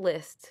write a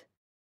list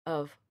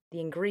of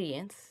the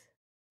ingredients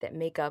that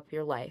make up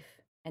your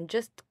life and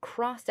just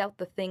cross out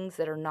the things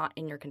that are not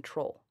in your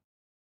control.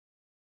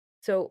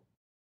 So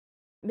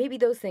maybe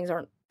those things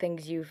aren't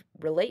things you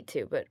relate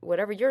to, but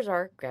whatever yours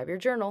are, grab your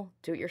journal,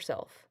 do it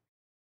yourself.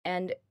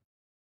 And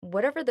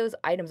whatever those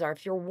items are,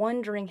 if you're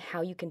wondering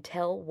how you can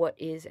tell what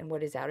is and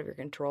what is out of your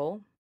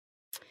control,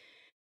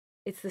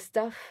 it's the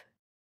stuff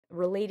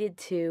related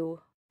to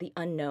the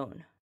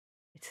unknown.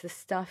 It's the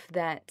stuff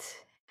that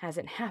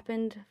hasn't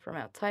happened from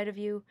outside of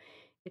you.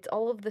 It's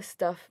all of the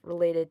stuff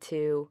related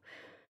to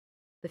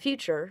the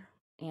future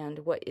and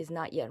what is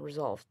not yet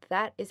resolved.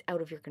 That is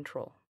out of your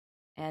control.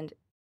 And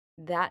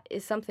that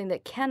is something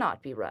that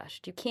cannot be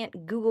rushed. You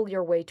can't Google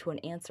your way to an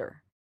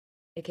answer.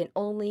 It can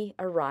only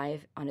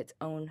arrive on its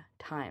own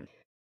time.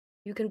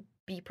 You can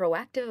be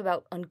proactive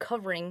about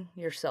uncovering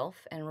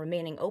yourself and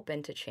remaining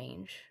open to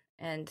change.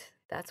 And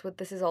that's what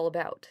this is all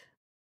about.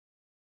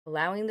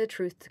 Allowing the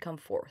truth to come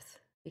forth,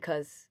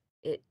 because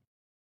it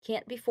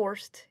can't be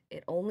forced.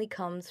 It only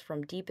comes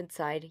from deep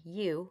inside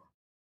you.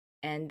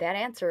 And that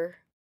answer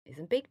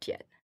isn't baked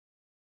yet.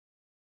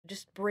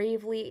 Just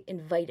bravely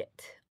invite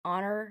it.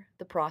 Honor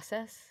the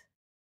process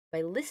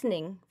by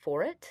listening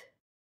for it,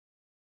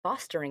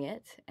 fostering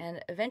it,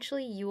 and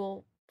eventually you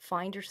will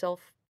find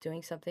yourself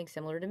doing something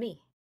similar to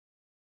me.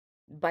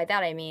 By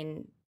that I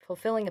mean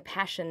fulfilling a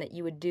passion that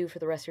you would do for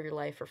the rest of your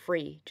life for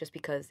free just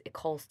because it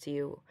calls to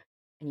you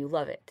and you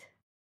love it.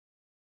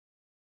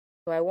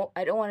 So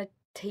I don't want to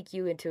take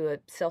you into a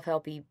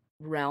self-helpy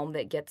realm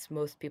that gets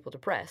most people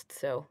depressed.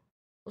 So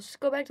let's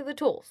just go back to the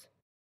tools.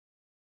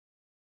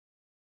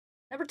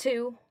 Number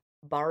 2,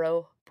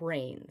 borrow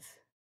brains.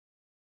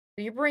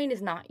 So your brain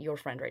is not your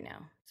friend right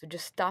now. So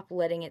just stop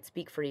letting it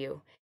speak for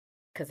you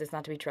because it's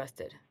not to be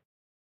trusted.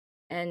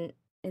 And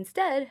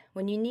instead,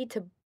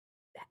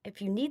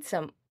 if you need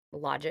some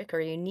logic or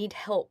you need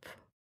help,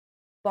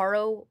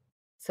 borrow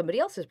somebody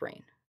else's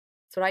brain.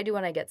 That's what I do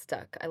when I get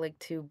stuck. I like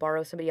to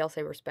borrow somebody else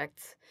I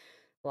respect's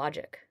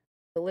logic.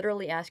 So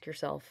literally ask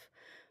yourself,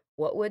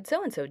 what would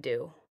so-and-so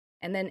do?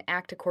 And then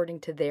act according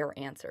to their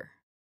answer.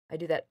 I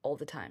do that all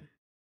the time.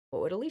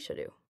 What would Alicia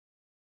do?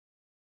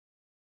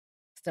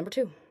 That's number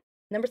 2.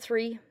 Number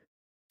 3,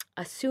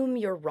 assume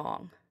you're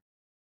wrong.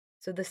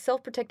 So the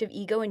self-protective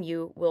ego in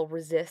you will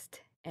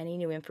resist any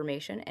new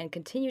information and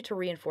continue to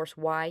reinforce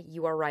why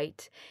you are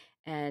right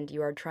and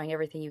you are trying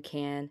everything you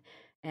can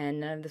and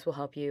none of this will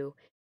help you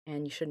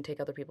and you shouldn't take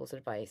other people's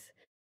advice.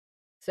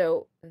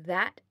 So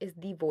that is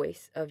the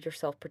voice of your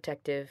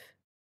self-protective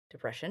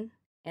depression.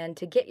 And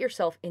to get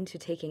yourself into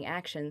taking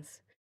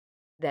actions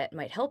that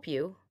might help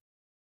you,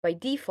 by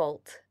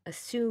default,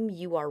 assume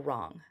you are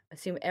wrong.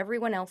 Assume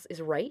everyone else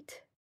is right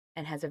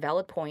and has a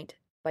valid point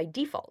by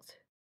default,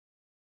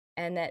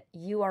 and that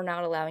you are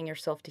not allowing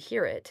yourself to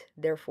hear it.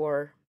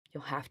 Therefore,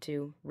 you'll have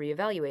to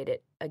reevaluate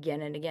it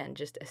again and again.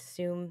 Just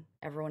assume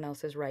everyone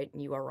else is right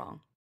and you are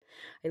wrong.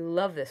 I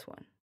love this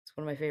one. It's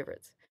one of my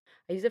favorites.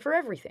 I use it for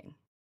everything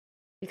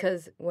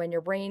because when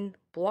your brain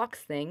blocks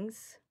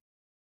things,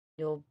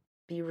 you'll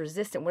be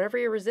resistant. Whenever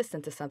you're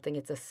resistant to something,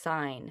 it's a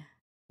sign.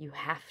 You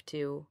have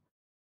to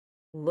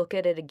look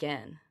at it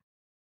again.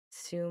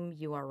 Assume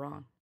you are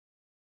wrong.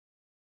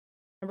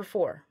 Number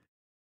 4,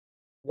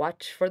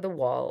 watch for the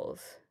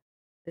walls.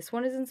 This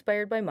one is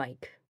inspired by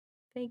Mike.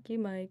 Thank you,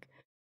 Mike.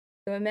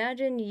 So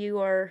imagine we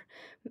are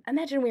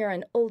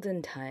in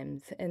olden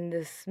times in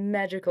this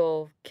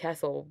magical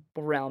castle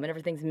realm and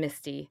everything's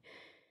misty.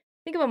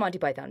 Think of a Monty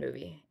Python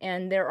movie,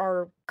 and there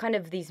are kind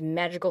of these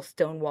magical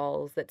stone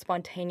walls that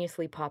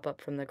spontaneously pop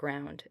up from the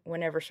ground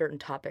whenever certain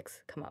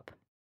topics come up.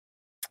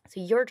 So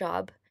your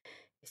job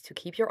is to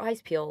keep your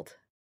eyes peeled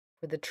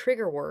for the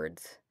trigger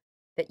words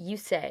that you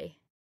say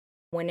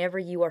whenever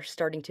you are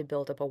starting to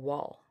build up a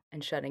wall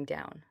and shutting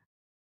down.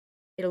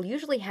 It'll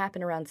usually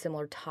happen around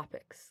similar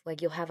topics.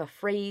 Like you'll have a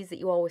phrase that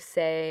you always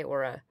say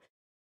or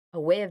a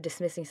way of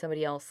dismissing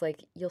somebody else.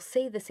 Like you'll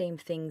say the same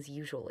things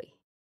usually.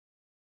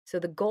 So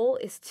the goal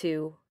is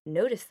to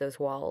notice those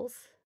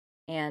walls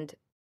and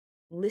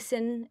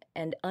listen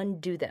and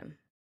undo them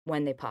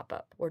when they pop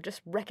up, or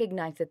just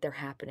recognize that they're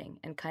happening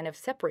and kind of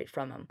separate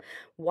from them.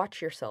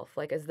 Watch yourself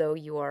like as though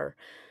you are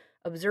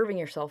observing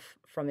yourself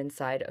from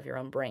inside of your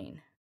own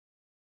brain.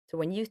 So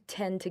when you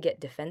tend to get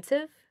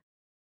defensive,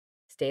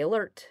 Stay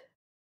alert.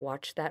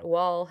 Watch that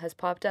wall has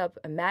popped up.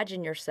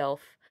 Imagine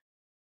yourself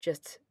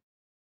just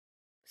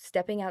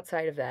stepping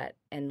outside of that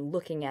and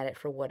looking at it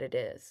for what it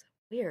is.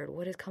 Weird,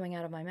 what is coming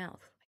out of my mouth?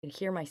 I can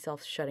hear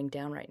myself shutting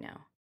down right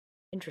now.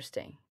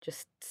 Interesting.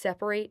 Just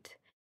separate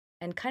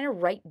and kind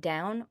of write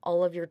down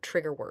all of your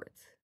trigger words.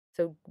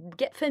 So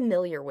get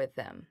familiar with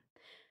them.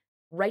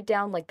 Write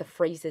down like the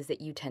phrases that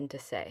you tend to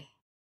say,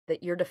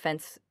 that your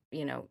defense,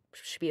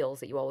 spiels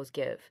that you always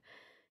give.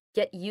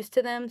 Get used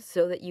to them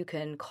so that you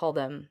can call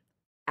them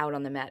out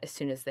on the mat as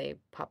soon as they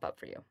pop up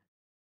for you.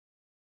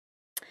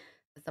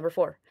 That's number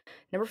 4.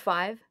 Number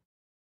 5,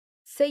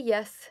 say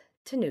yes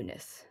to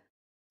newness.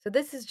 So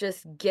this is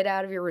just get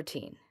out of your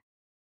routine.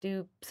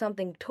 Do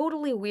something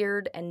totally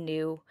weird and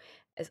new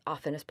as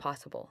often as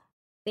possible.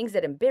 Things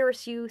that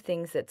embarrass you,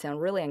 things that sound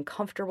really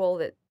uncomfortable,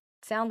 that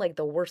sound like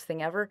the worst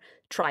thing ever,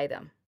 try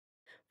them.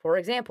 For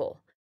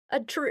example, a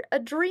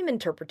dream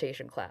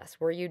interpretation class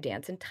where you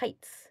dance in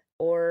tights,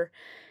 or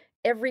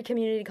every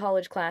community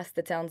college class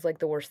that sounds like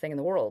the worst thing in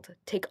the world.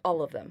 Take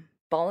all of them.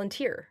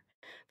 Volunteer.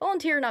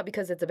 Volunteer not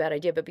because it's a bad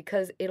idea, but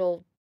because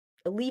it'll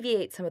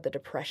alleviate some of the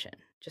depression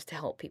just to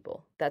help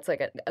people. That's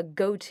like a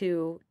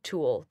go-to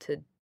tool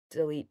to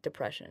delete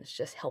depression. It's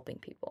just helping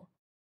people.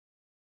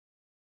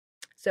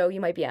 So you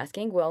might be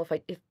asking, well,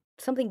 if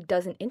something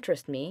doesn't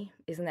interest me,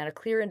 isn't that a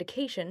clear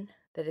indication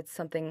that it's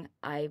something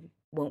I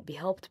won't be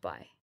helped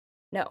by?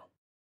 No,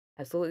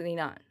 absolutely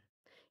not.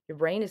 Your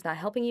brain is not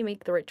helping you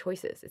make the right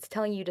choices. It's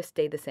telling you to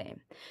stay the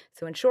same.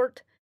 So in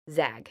short,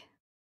 zag.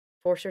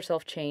 Force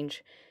yourself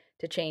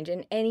to change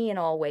in any and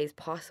all ways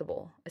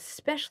possible,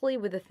 especially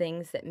with the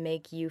things that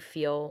make you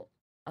feel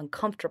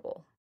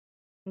uncomfortable.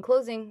 In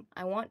closing,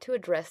 I want to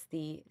address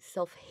the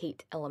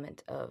self-hate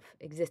element of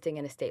existing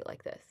in a state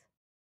like this.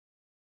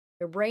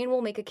 Your brain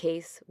will make a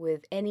case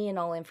with any and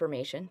all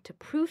information to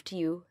prove to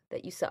you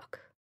that you suck,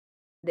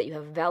 that you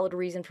have a valid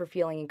reason for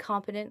feeling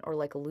incompetent or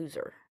like a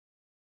loser.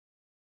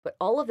 But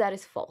all of that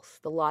is false.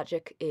 The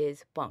logic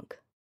is bunk.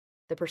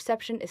 The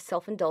perception is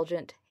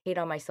self-indulgent, hate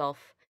on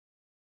myself,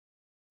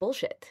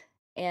 bullshit.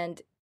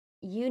 And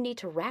you need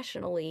to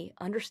rationally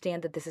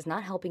understand that this is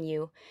not helping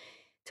you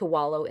to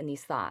wallow in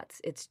these thoughts.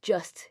 It's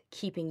just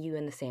keeping you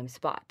in the same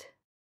spot.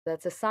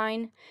 That's a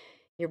sign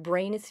your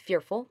brain is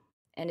fearful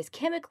and is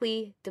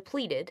chemically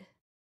depleted,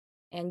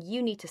 and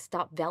you need to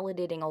stop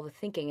validating all the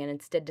thinking and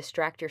instead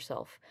distract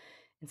yourself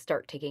and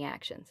start taking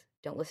actions.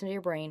 Don't listen to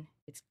your brain.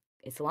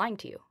 It's lying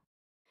to you.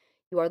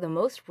 You are the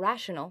most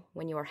rational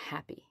when you are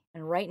happy.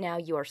 And right now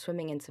you are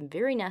swimming in some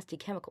very nasty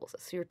chemicals.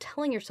 So you're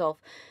telling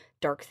yourself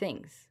dark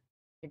things.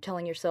 You're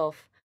telling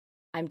yourself,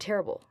 I'm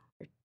terrible.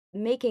 You're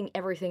making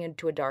everything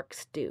into a dark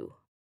stew.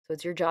 So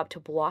it's your job to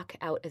block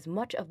out as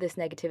much of this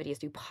negativity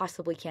as you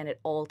possibly can at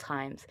all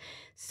times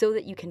so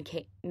that you can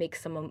make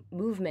some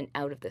movement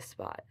out of this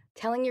spot.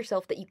 Telling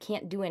yourself that you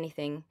can't do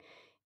anything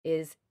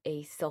is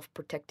a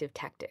self-protective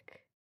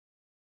tactic.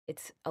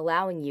 It's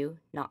allowing you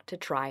not to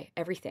try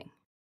everything.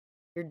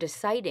 You're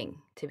deciding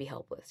to be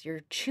helpless.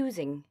 You're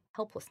choosing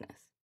helplessness.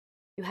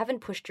 You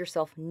haven't pushed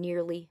yourself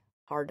nearly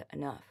hard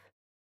enough.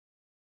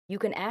 You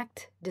can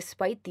act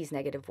despite these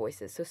negative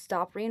voices, so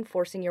stop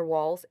reinforcing your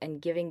walls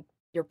and giving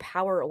your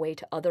power away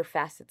to other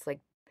facets like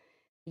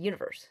the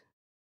universe.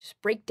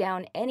 Just break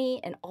down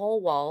any and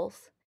all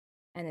walls,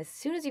 and as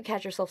soon as you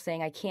catch yourself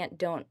saying, I can't,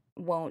 don't,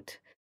 won't,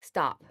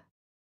 stop.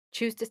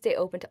 Choose to stay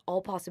open to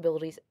all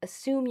possibilities,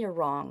 assume you're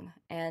wrong,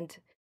 and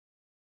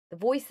the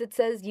voice that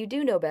says you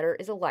do know better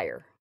is a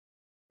liar.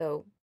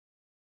 So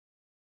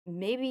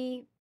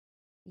maybe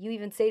you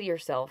even say to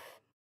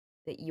yourself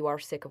that you are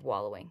sick of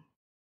wallowing.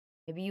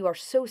 Maybe you are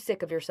so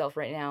sick of yourself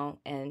right now,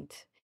 and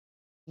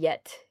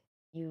yet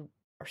you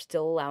are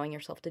still allowing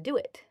yourself to do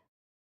it.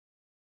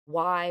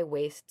 Why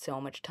waste so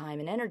much time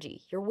and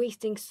energy? You're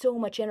wasting so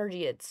much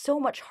energy. It's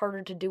so much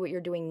harder to do what you're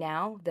doing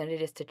now than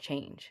it is to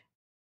change.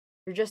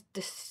 You're just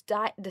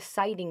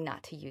deciding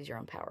not to use your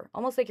own power,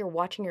 almost like you're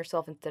watching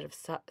yourself instead of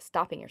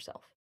stopping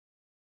yourself.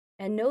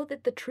 And know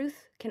that the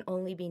truth can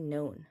only be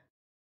known.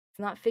 It's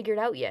not figured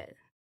out yet.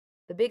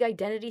 The big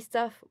identity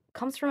stuff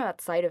comes from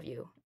outside of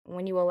you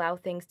when you allow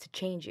things to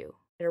change you.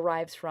 It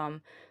arrives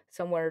from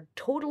somewhere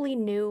totally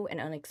new and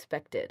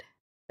unexpected,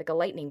 like a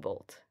lightning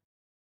bolt.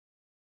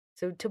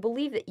 So to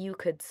believe that you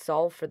could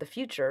solve for the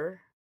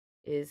future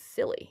is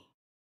silly.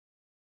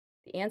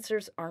 The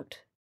answers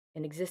aren't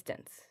in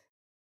existence,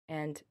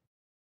 and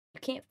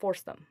you can't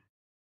force them.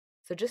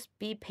 So just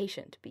be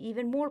patient, be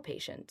even more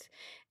patient,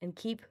 and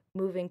keep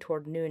moving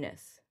toward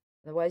newness.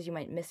 Otherwise, you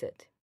might miss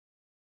it.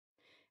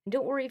 And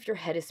don't worry if your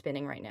head is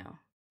spinning right now,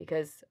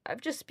 because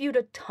I've just spewed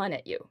a ton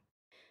at you.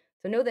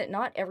 So know that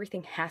not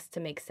everything has to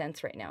make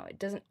sense right now. It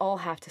doesn't all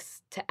have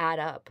to add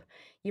up.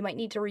 You might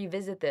need to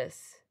revisit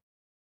this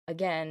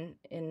again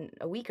in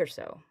a week or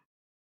so.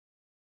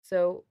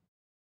 So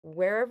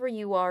wherever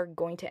you are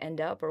going to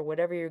end up or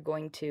whatever you're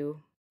going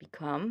to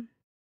become,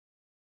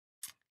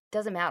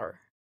 doesn't matter.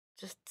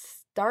 Just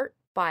start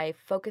by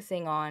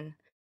focusing on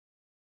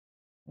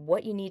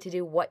what you need to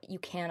do, what you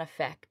can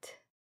affect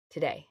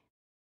today.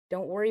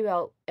 Don't worry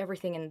about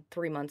everything in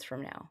 3 months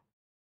from now.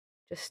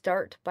 Just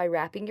start by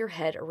wrapping your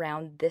head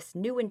around this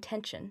new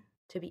intention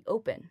to be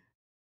open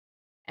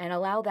and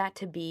allow that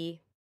to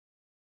be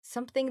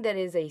something that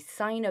is a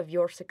sign of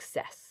your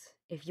success.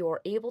 If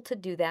you're able to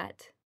do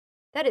that,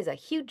 that is a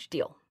huge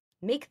deal.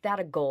 Make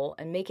that a goal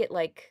and make it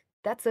like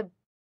that's a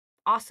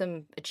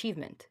awesome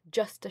achievement,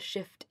 just a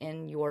shift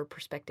in your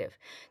perspective,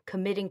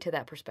 committing to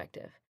that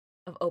perspective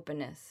of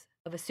openness,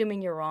 of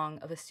assuming you're wrong,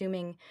 of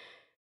assuming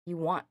you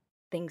want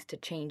things to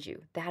change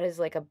you. That is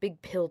like a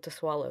big pill to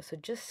swallow. So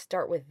just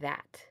start with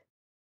that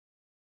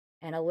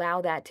and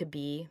allow that to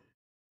be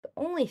the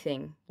only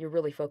thing you're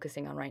really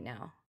focusing on right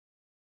now.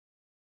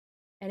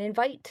 And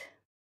invite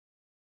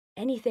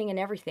anything and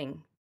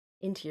everything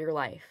into your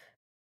life.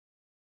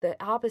 The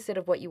opposite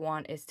of what you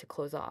want is to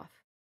close off.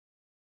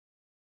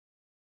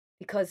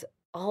 Because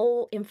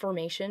all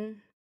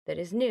information that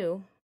is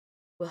new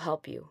will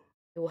help you.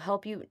 It will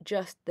help you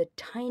just the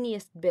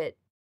tiniest bit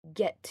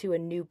get to a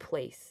new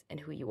place and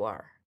who you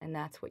are. And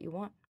that's what you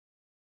want.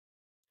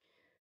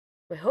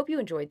 So I hope you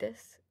enjoyed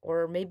this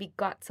or maybe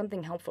got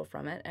something helpful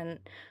from it. And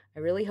I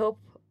really hope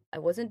I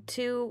wasn't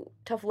too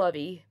tough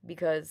lovey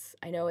because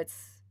I know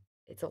it's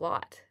a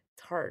lot.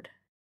 It's hard.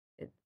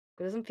 It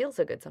doesn't feel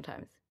so good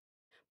sometimes.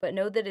 But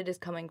know that it is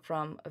coming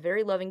from a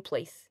very loving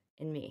place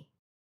in me.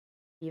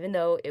 Even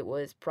though it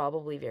was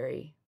probably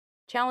very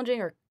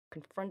challenging or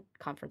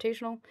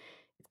confrontational,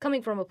 it's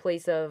coming from a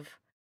place of,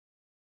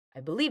 I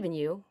believe in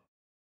you,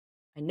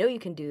 I know you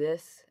can do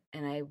this,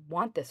 and I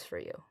want this for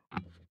you.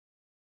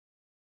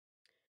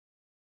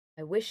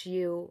 I wish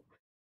you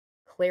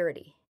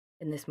clarity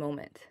in this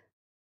moment,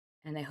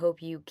 and I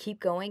hope you keep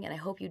going, and I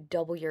hope you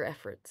double your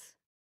efforts.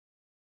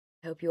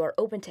 I hope you are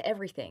open to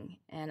everything,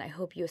 and I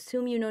hope you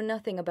assume you know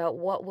nothing about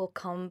what will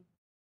come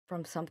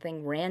from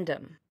something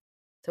random.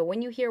 So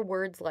when you hear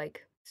words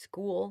like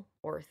school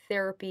or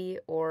therapy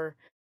or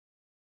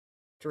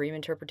dream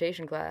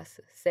interpretation class,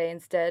 say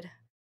instead,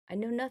 I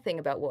know nothing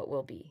about what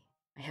will be.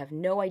 I have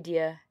no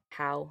idea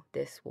how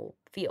this will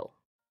feel.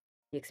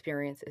 The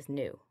experience is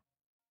new.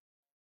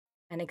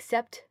 And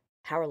accept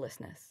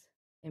powerlessness.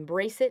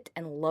 Embrace it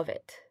and love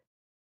it.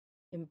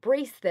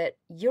 Embrace that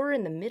you're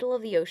in the middle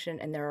of the ocean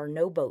and there are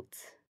no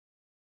boats.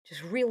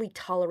 Just really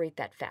tolerate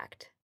that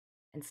fact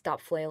and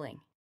stop flailing.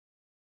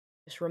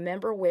 Just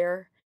remember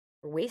where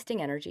you're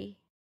wasting energy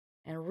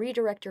and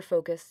redirect your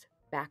focus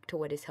back to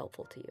what is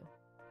helpful to you.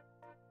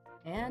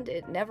 And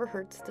it never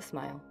hurts to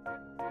smile.